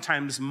us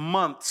sometimes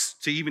months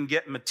to even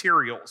get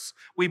materials.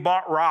 We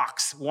bought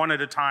rocks one at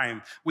a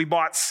time. We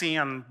bought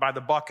sand by the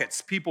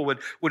buckets. People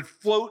would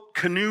float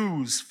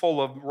canoes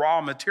full of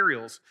raw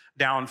materials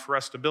down for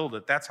us to build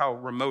it. That's how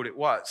remote it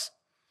was.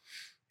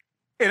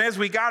 And as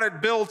we got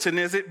it built and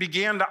as it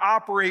began to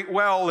operate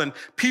well and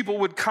people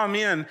would come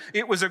in,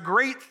 it was a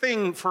great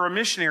thing for a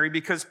missionary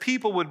because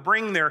people would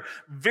bring their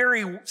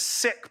very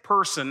sick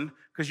person,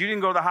 because you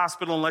didn't go to the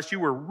hospital unless you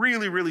were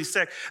really, really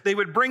sick. They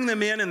would bring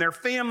them in and their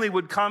family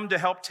would come to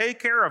help take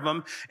care of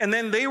them. And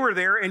then they were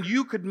there and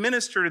you could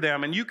minister to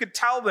them and you could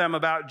tell them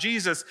about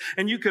Jesus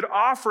and you could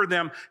offer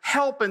them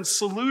help and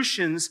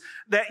solutions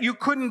that you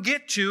couldn't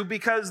get to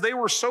because they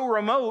were so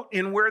remote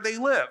in where they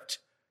lived.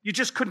 You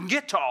just couldn't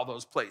get to all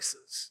those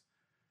places,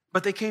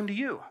 but they came to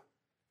you.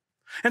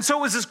 And so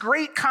it was this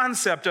great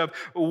concept of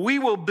we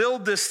will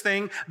build this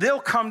thing. They'll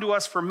come to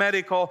us for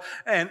medical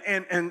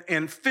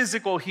and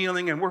physical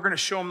healing, and we're going to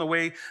show them the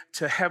way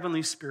to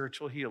heavenly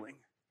spiritual healing.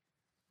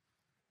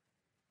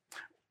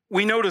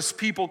 We noticed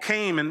people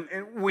came and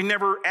we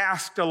never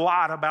asked a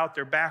lot about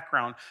their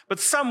background, but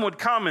some would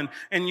come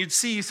and you'd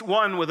see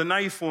one with a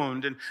knife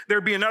wound and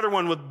there'd be another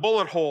one with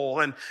bullet hole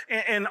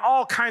and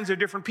all kinds of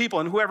different people.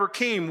 And whoever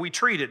came, we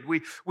treated.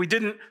 We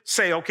didn't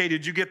say, okay,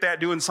 did you get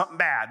that doing something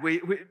bad?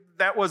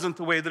 That wasn't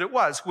the way that it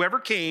was. Whoever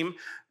came,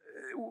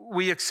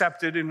 we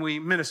accepted and we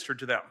ministered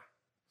to them.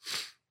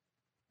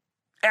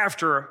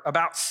 After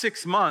about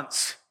 6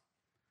 months,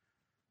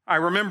 I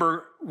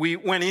remember we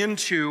went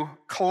into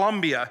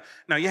Colombia.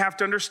 Now, you have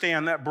to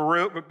understand that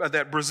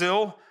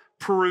Brazil,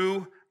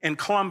 Peru, and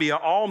Colombia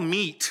all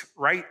meet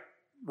right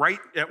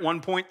at one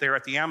point there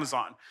at the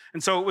Amazon.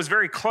 And so it was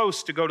very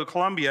close to go to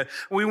Colombia.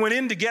 We went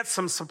in to get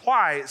some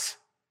supplies.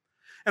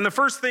 And the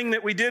first thing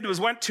that we did was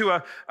went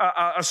to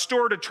a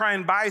store to try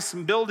and buy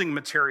some building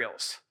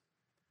materials.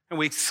 And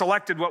we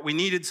selected what we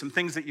needed, some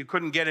things that you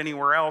couldn't get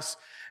anywhere else,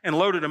 and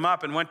loaded them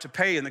up and went to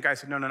pay. And the guy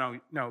said,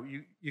 no,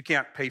 you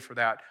can't pay for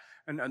that.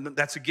 And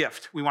that's a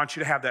gift. We want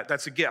you to have that.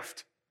 That's a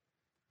gift.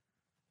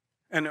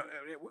 And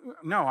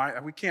no,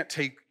 we can't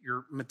take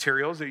your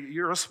materials.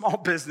 You're a small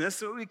business,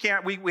 so we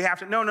can't. We have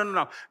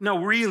to. No,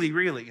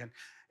 really.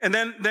 And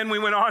then we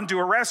went on to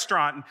a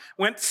restaurant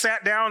and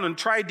sat down and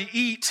tried to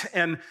eat.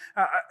 And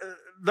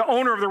the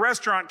owner of the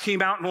restaurant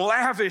came out and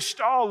lavished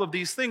all of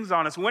these things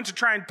on us. We went to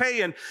try and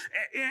pay,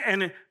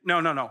 and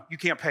no, you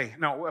can't pay.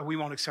 No, we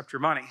won't accept your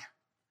money.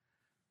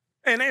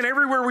 And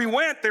everywhere we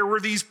went, there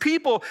were these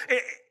people,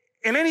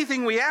 and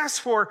anything we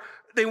asked for,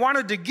 they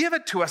wanted to give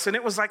it to us. And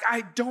it was like,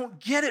 I don't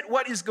get it.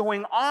 What is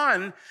going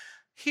on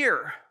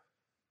here?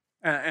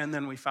 And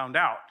then we found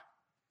out.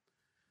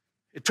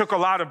 It took a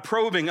lot of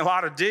probing, a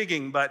lot of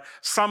digging, but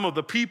some of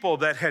the people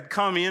that had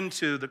come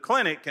into the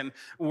clinic and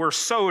were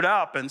sewed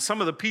up, and some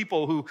of the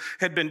people who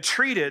had been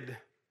treated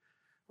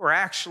were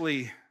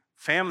actually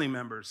family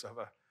members of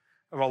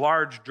a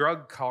large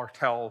drug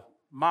cartel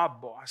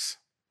mob boss.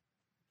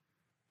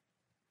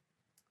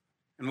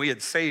 And we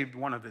had saved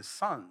one of his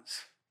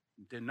sons,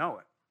 didn't know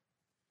it.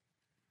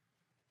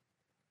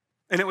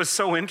 And it was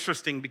so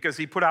interesting because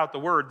he put out the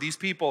word, these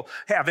people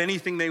have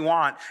anything they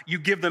want. You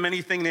give them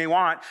anything they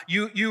want.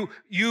 You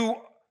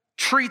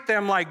treat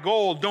them like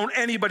gold. Don't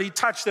anybody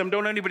touch them.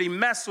 Don't anybody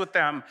mess with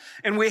them.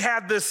 And we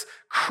had this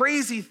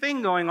crazy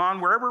thing going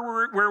on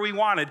where we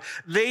wanted.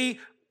 They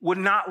would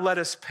not let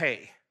us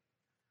pay.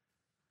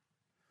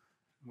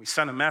 We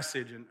sent a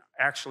message and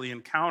actually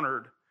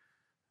encountered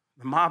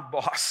the mob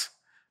boss.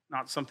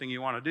 Not something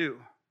you want to do.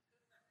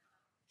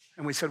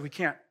 And we said, we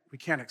can't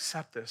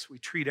accept this. We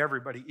treat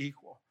everybody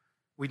equal.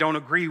 We don't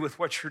agree with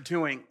what you're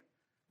doing.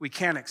 We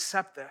can't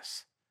accept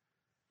this.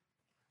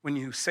 When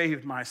you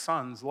saved my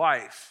son's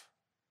life,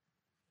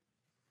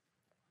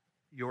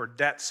 your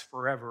debts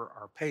forever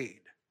are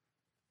paid,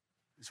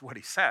 is what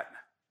he said.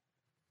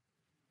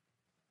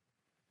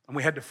 And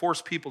we had to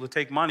force people to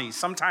take money.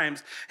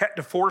 Sometimes had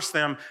to force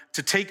them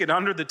to take it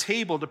under the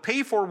table to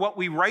pay for what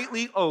we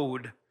rightly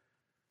owed.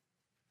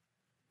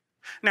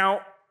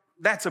 Now,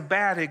 that's a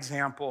bad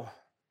example.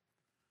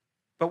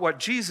 But what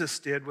Jesus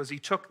did was he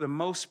took the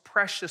most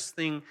precious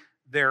thing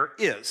there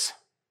is,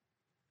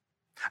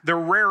 the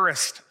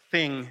rarest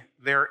thing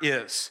there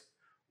is,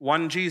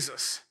 one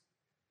Jesus,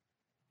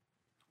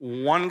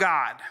 one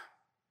God,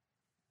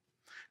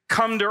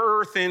 come to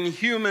earth in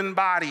human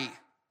body,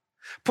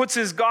 puts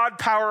his God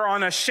power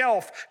on a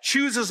shelf,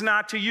 chooses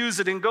not to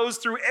use it, and goes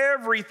through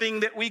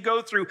everything that we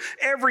go through,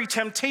 every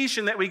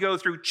temptation that we go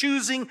through,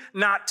 choosing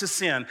not to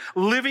sin,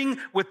 living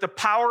with the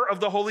power of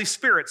the Holy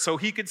Spirit. So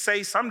he could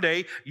say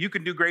someday, you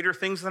can do greater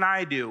things than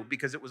I do,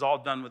 because it was all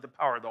done with the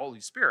power of the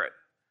Holy Spirit.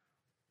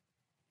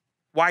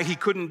 Why he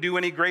couldn't do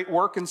any great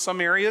work in some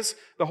areas,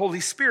 the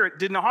Holy Spirit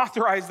didn't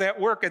authorize that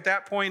work at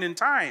that point in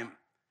time.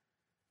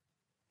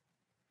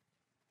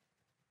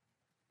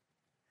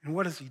 And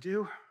what does he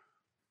do?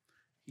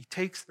 He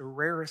takes the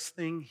rarest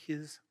thing,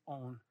 his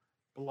own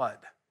blood.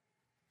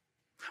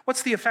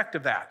 What's the effect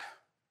of that?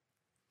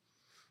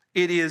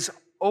 It is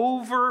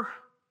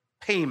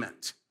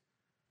overpayment.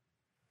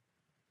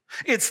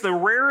 It's the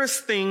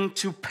rarest thing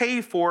to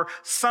pay for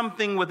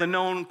something with a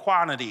known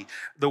quantity.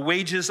 The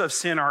wages of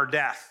sin are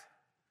death.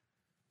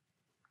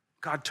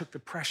 God took the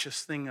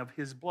precious thing of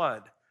his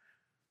blood.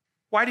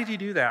 Why did he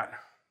do that?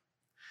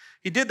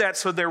 He did that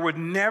so there would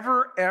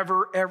never,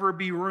 ever, ever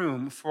be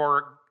room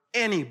for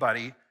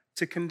anybody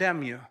to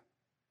condemn you.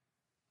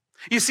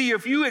 You see,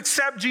 if you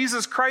accept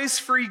Jesus Christ's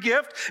free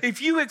gift,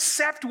 if you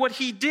accept what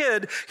he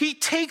did, he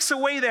takes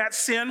away that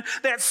sin.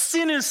 That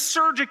sin is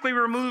surgically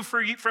removed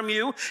from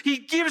you. He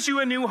gives you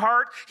a new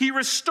heart. He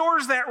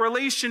restores that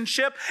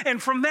relationship.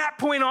 And from that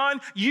point on,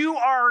 you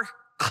are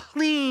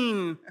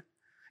clean.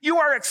 You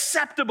are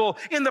acceptable.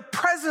 In the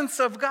presence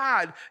of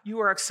God, you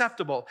are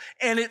acceptable.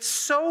 And it's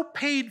so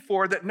paid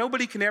for that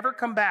nobody can ever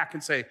come back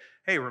and say,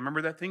 hey,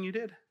 remember that thing you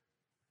did?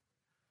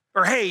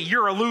 Or, hey,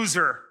 you're a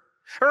loser.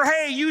 Or,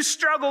 hey, you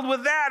struggled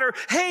with that. Or,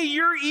 hey,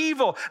 you're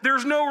evil.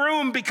 There's no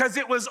room because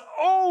it was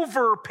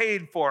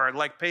overpaid for,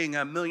 like paying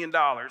 $1 million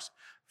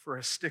for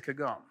a stick of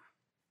gum.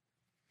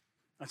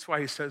 That's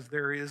why he says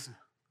there is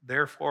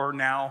therefore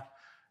now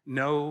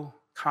no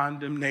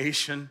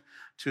condemnation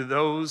to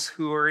those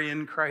who are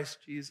in Christ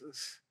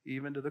Jesus,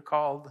 even to the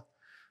called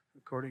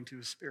according to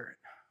his Spirit.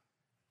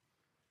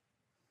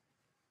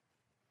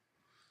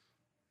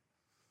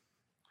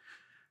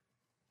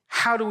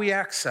 How do we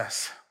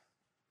access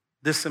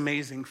this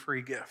amazing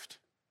free gift?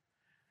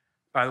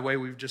 By the way,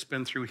 we've just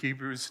been through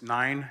Hebrews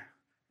 9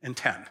 and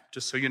 10,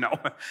 just so you know.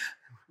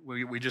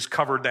 We just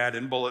covered that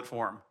in bullet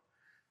form.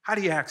 How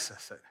do you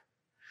access it?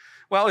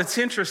 Well, it's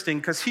interesting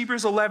because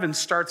Hebrews 11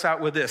 starts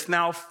out with this.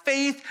 Now,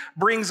 faith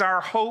brings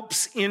our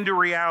hopes into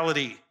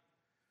reality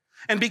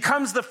and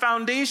becomes the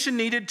foundation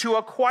needed to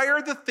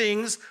acquire the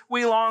things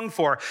we long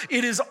for.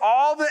 It is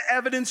all the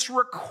evidence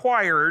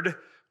required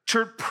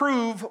to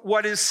prove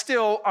what is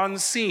still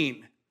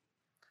unseen.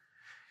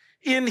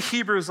 In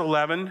Hebrews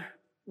 11,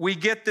 we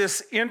get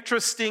this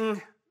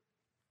interesting,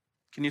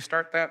 can you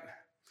start that?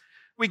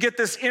 We get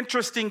this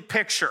interesting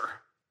picture.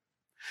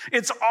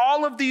 It's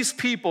all of these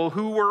people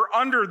who were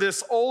under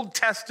this Old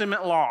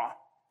Testament law.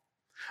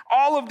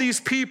 All of these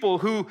people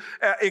who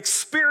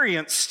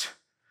experienced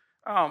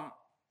the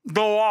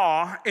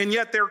law, and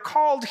yet they're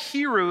called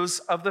heroes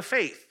of the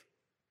faith.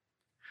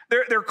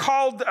 They're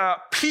called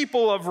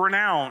people of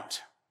renown.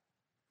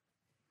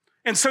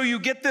 And so you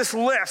get this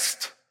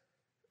list.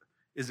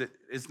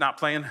 It's not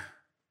playing?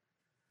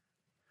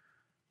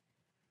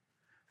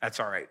 That's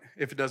all right.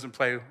 If it doesn't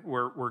play,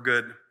 we're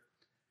good.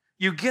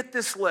 You get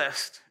this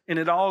list, and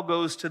it all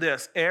goes to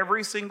this.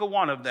 Every single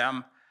one of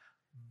them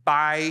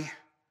by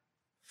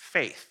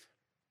faith.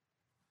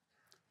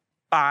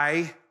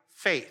 By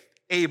faith.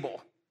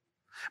 Abel.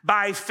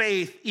 By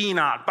faith,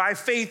 Enoch. By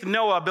faith,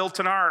 Noah built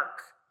an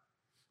ark.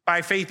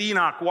 By faith,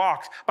 Enoch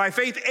walked. By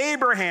faith,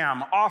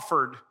 Abraham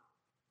offered.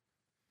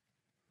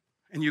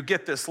 And you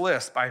get this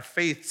list. By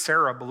faith,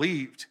 Sarah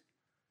believed.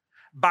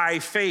 By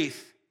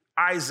faith,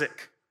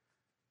 Isaac.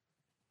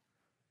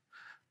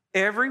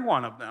 Every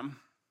one of them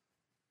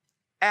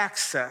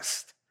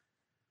accessed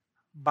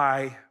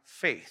by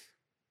faith.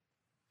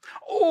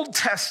 Old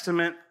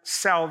Testament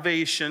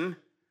salvation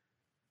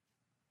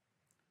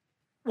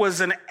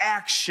was an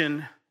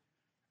action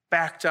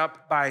backed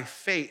up by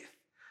faith.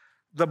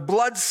 The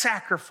blood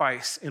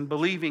sacrifice in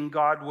believing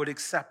God would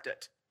accept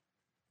it.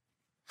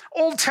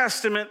 Old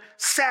Testament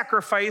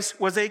sacrifice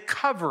was a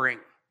covering.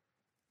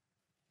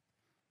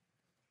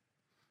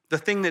 The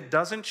thing that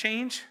doesn't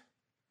change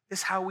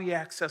is how we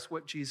access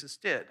what Jesus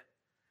did.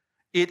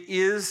 It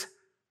is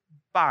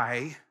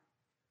by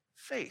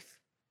faith.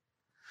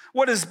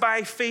 What does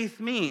by faith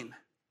mean?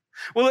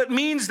 Well, it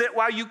means that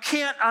while you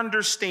can't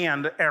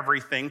understand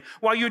everything,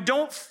 while you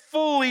don't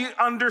fully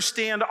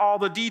understand all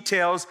the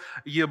details,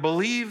 you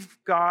believe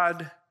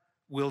God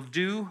will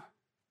do,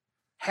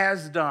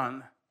 has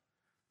done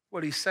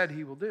what he said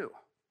he will do.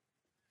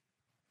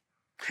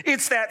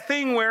 It's that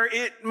thing where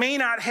it may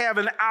not have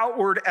an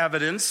outward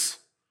evidence,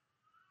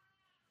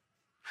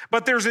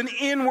 but there's an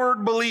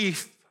inward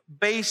belief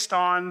based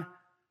on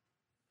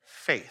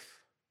faith.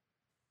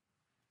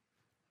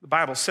 The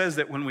Bible says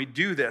that when we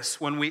do this,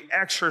 when we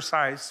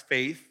exercise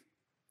faith,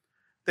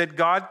 that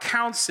God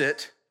counts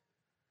it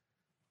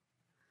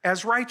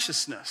as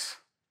righteousness.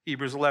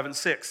 Hebrews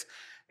 11:6.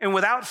 And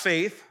without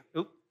faith,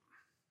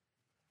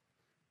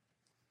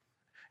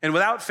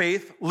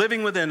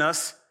 living within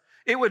us,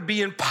 it would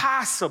be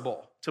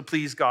impossible to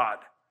please God.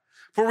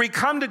 For we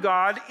come to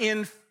God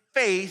in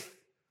faith,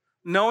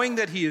 knowing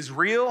that he is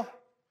real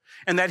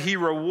and that he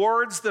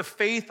rewards the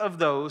faith of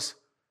those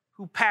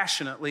who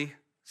passionately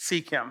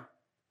seek him.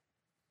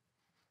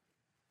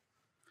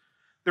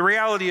 The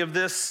reality of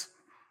this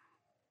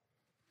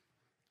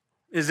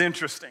is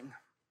interesting.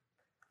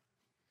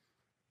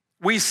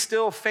 We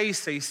still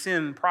face a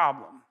sin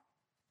problem.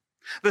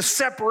 The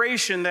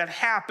separation that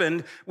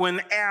happened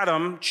when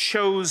Adam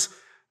chose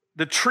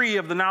the tree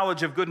of the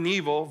knowledge of good and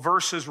evil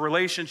versus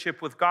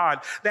relationship with God,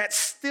 that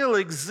still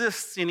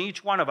exists in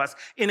each one of us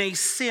in a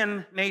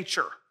sin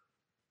nature.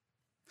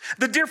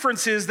 The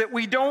difference is that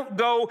we don't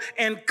go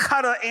and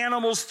cut an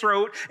animal's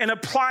throat and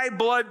apply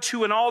blood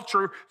to an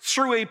altar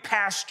through a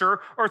pastor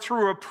or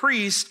through a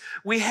priest.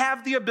 We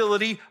have the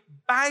ability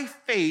by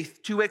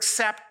faith to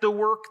accept the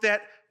work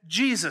that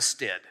Jesus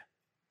did.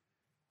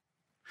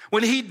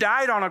 When he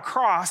died on a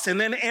cross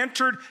and then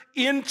entered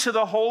into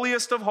the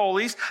holiest of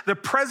holies, the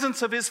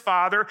presence of his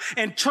Father,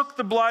 and took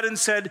the blood and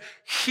said,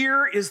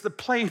 here is the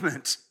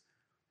payment.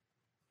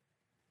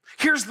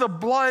 Here's the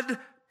blood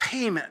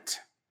payment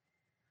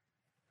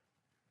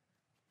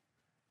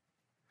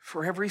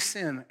for every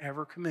sin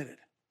ever committed.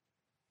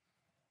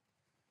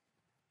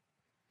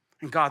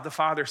 And God the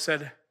Father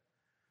said,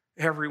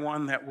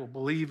 everyone that will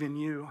believe in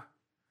you,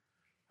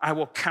 I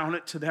will count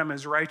it to them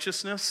as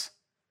righteousness.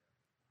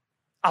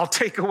 I'll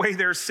take away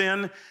their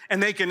sin,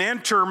 and they can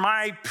enter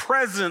my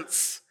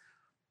presence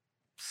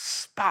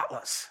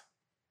spotless.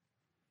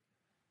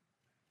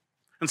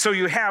 And so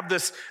you have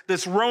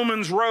this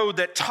Romans road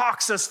that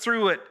talks us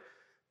through it.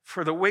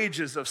 For the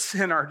wages of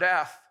sin are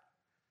death.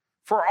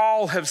 For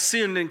all have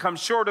sinned and come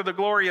short of the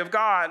glory of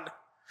God.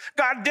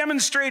 God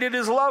demonstrated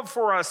his love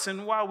for us,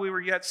 and while we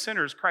were yet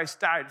sinners, Christ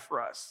died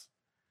for us.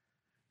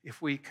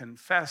 If we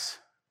confess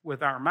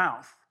with our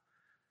mouth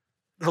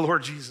the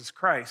Lord Jesus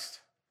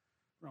Christ,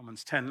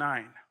 Romans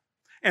 10:9,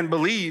 and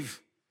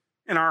believe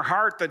in our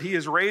heart that he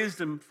has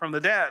raised him from the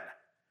dead,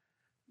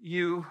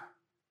 you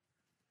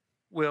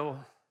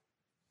will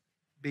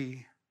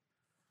be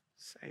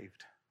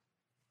saved.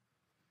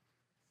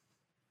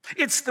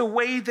 It's the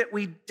way that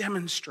we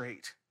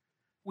demonstrate,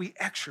 we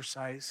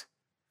exercise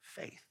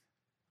faith.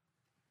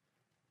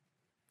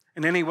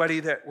 And anybody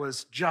that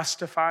was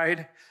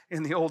justified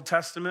in the Old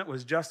Testament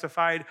was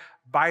justified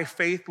by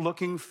faith,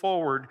 looking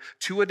forward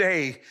to a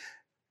day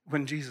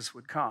when Jesus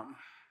would come.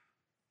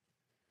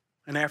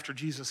 And after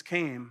Jesus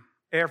came,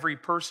 every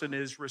person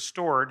is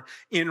restored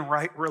in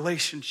right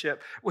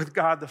relationship with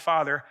God the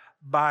Father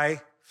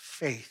by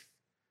faith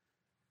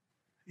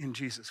in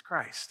Jesus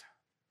Christ.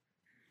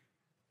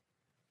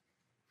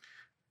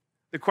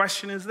 The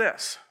question is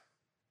this.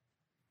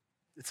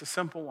 It's a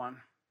simple one.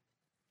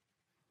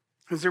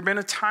 Has there been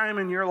a time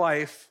in your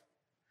life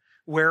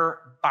where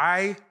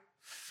by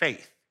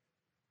faith,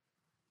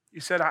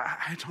 you said,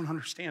 I don't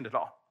understand it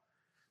all.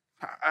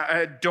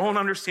 I don't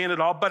understand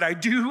it all, but I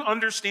do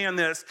understand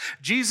this.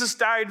 Jesus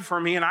died for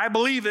me, and I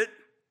believe it.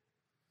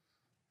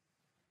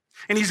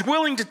 And he's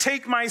willing to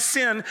take my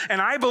sin,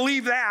 and I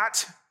believe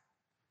that.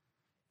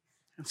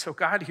 And so,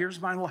 God, here's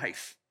my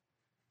life.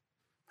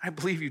 I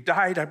believe you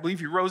died. I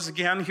believe you rose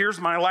again. Here's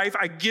my life.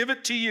 I give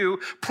it to you.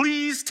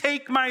 Please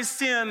take my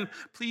sin.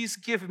 Please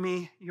give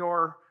me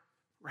your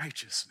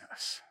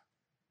righteousness.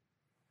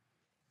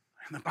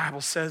 And the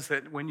Bible says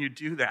that when you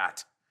do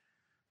that,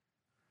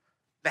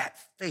 that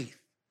faith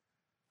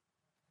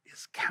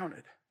is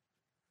counted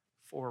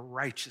for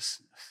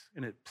righteousness,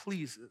 and it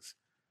pleases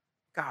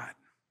God.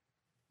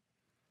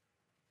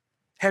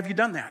 Have you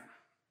done that?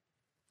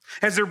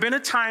 Has there been a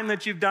time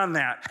that you've done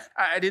that?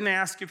 I didn't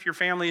ask if your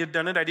family had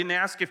done it. I didn't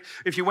ask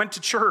if you went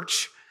to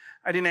church.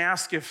 I didn't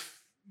ask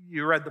if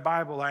you read the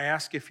Bible. I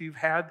asked if you've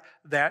had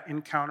that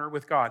encounter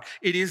with God.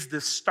 It is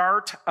the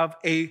start of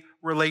a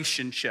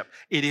relationship.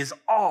 It is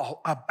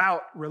all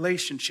about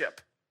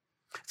relationship.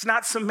 It's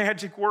not some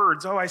magic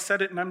words. Oh, I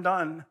said it and I'm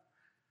done.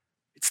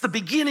 It's the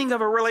beginning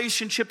of a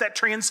relationship that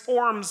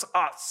transforms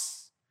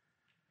us.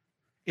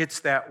 It's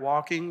that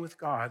walking with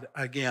God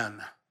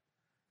again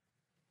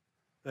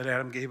that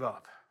Adam gave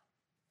up.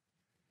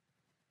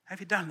 Have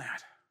you done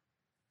that?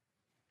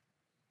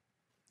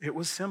 It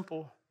was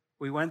simple.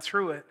 We went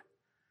through it.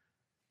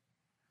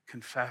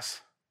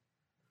 Confess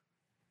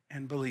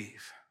and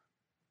believe,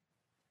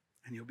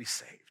 and you'll be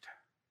saved.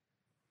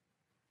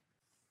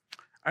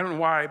 I don't know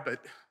why, but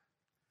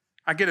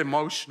I get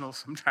emotional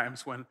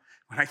sometimes when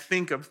I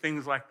think of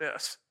things like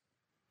this.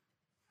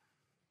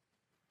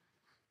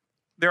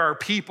 There are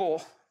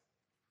people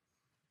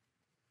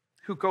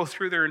who go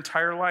through their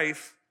entire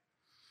life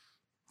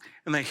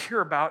and they hear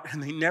about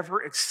and they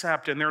never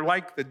accept, and they're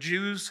like the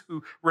Jews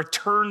who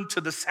returned to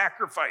the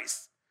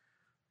sacrifice.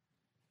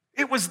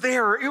 It was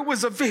there, it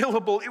was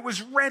available, it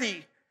was ready.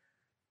 And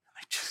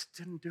they just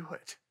didn't do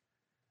it.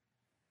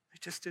 They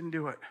just didn't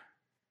do it.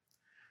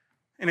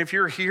 And if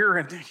you're here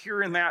and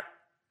you're in that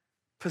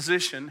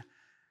position,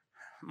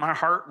 my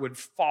heart would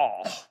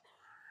fall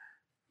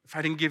if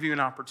I didn't give you an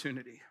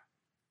opportunity.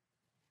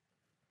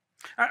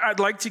 I'd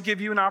like to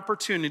give you an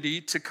opportunity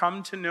to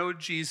come to know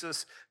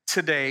Jesus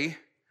today,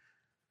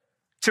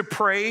 to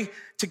pray,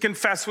 to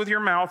confess with your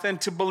mouth, and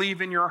to believe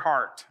in your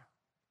heart.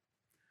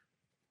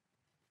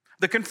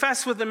 The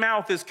confess with the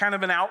mouth is kind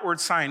of an outward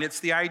sign. It's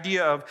the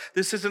idea of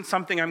this isn't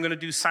something I'm going to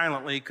do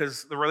silently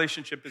because the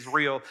relationship is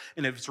real,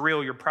 and if it's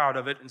real, you're proud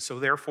of it, and so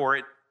therefore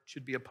it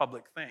should be a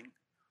public thing.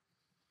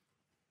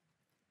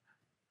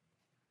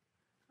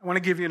 I want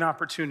to give you an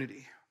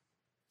opportunity.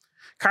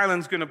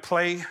 Kylan's going to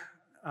play,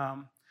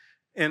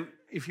 and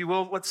if you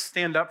will, let's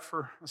stand up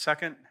for a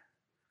second.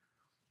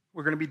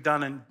 We're going to be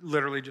done in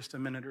literally just a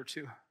minute or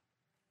two.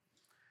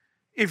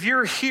 If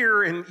you're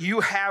here and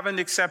you haven't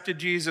accepted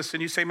Jesus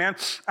and you say, man,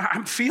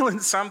 I'm feeling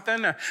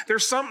something.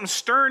 There's something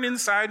stirring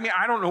inside me.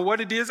 I don't know what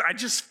it is. I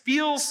just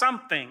feel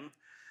something.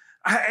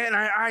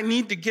 I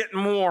need to get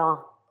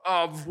more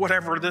of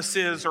whatever this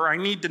is, or I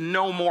need to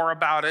know more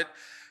about it.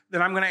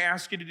 Then I'm going to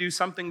ask you to do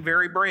something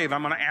very brave.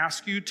 I'm going to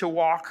ask you to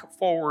walk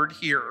forward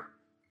here.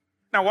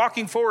 Now,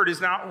 walking forward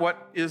is not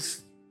what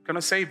is going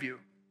to save you.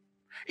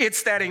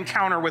 It's that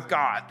encounter with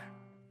God.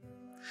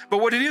 But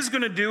what it is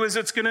going to do is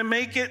it's going to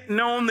make it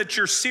known that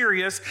you're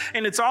serious,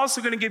 and it's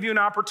also going to give you an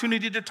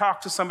opportunity to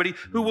talk to somebody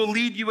who will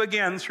lead you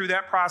again through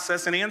that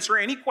process and answer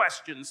any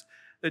questions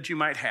that you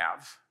might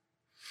have.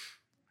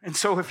 And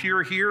so if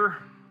you're here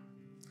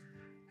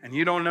and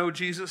you don't know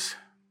Jesus,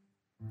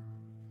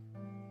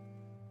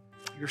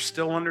 you're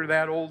still under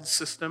that old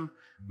system,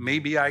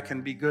 maybe I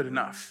can be good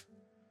enough.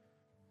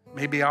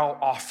 Maybe I'll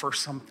offer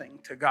something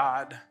to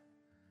God.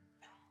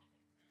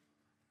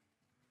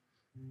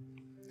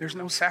 There's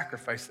no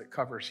sacrifice that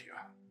covers you.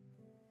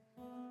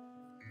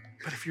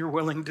 But if you're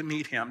willing to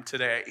meet him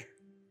today,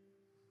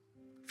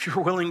 if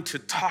you're willing to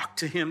talk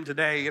to him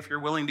today, if you're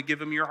willing to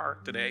give him your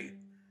heart today,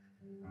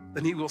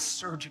 then he will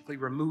surgically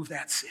remove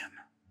that sin.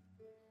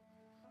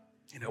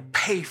 And he'll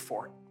pay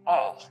for it,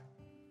 all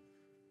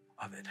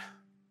of it.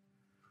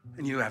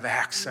 And you have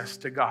access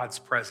to God's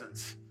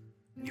presence.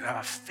 And you have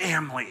a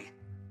family.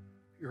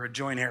 You're a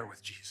joint heir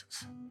with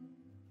Jesus.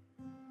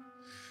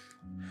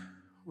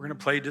 We're going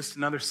to play just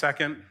another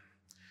second.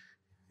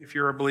 If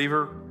you're a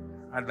believer,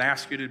 I'd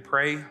ask you to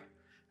pray.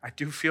 I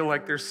do feel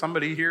like there's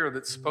somebody here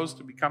that's supposed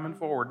to be coming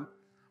forward.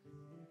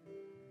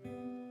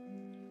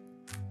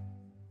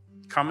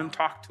 Come and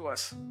talk to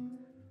us.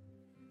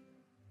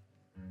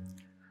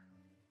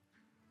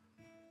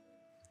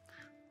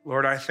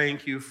 Lord, I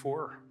thank you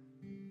for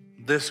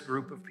this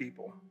group of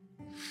people.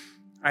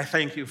 I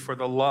thank you for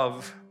the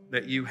love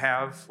that you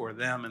have for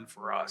them and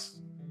for us.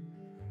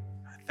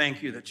 I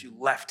thank you that you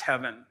left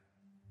heaven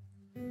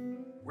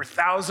where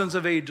thousands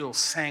of angels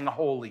sang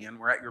holy and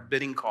were at your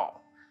bidding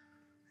call.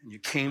 And you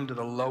came to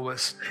the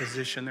lowest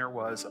position there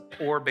was, a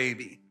poor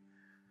baby,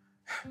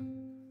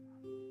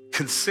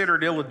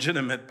 considered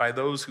illegitimate by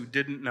those who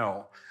didn't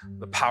know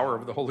the power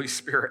of the Holy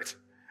Spirit.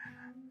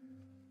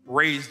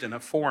 Raised in a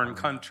foreign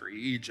country,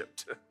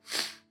 Egypt,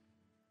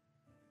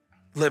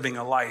 living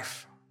a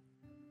life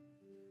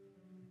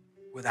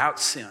without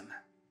sin,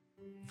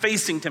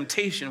 facing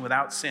temptation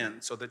without sin,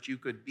 so that you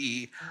could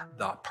be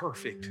the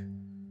perfect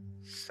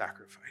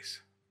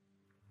sacrifice.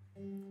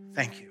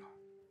 Thank you.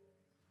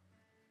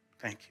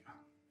 Thank you.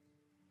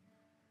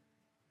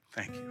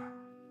 Thank you.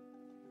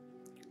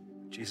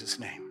 In Jesus'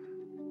 name,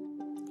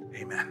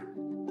 amen.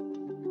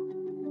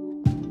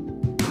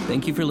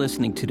 Thank you for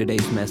listening to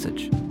today's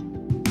message.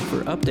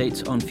 For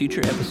updates on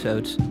future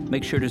episodes,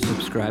 make sure to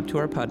subscribe to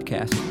our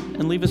podcast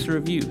and leave us a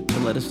review to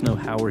let us know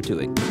how we're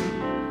doing.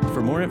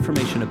 For more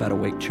information about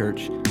Awake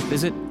Church,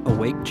 visit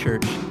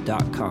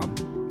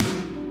awakechurch.com.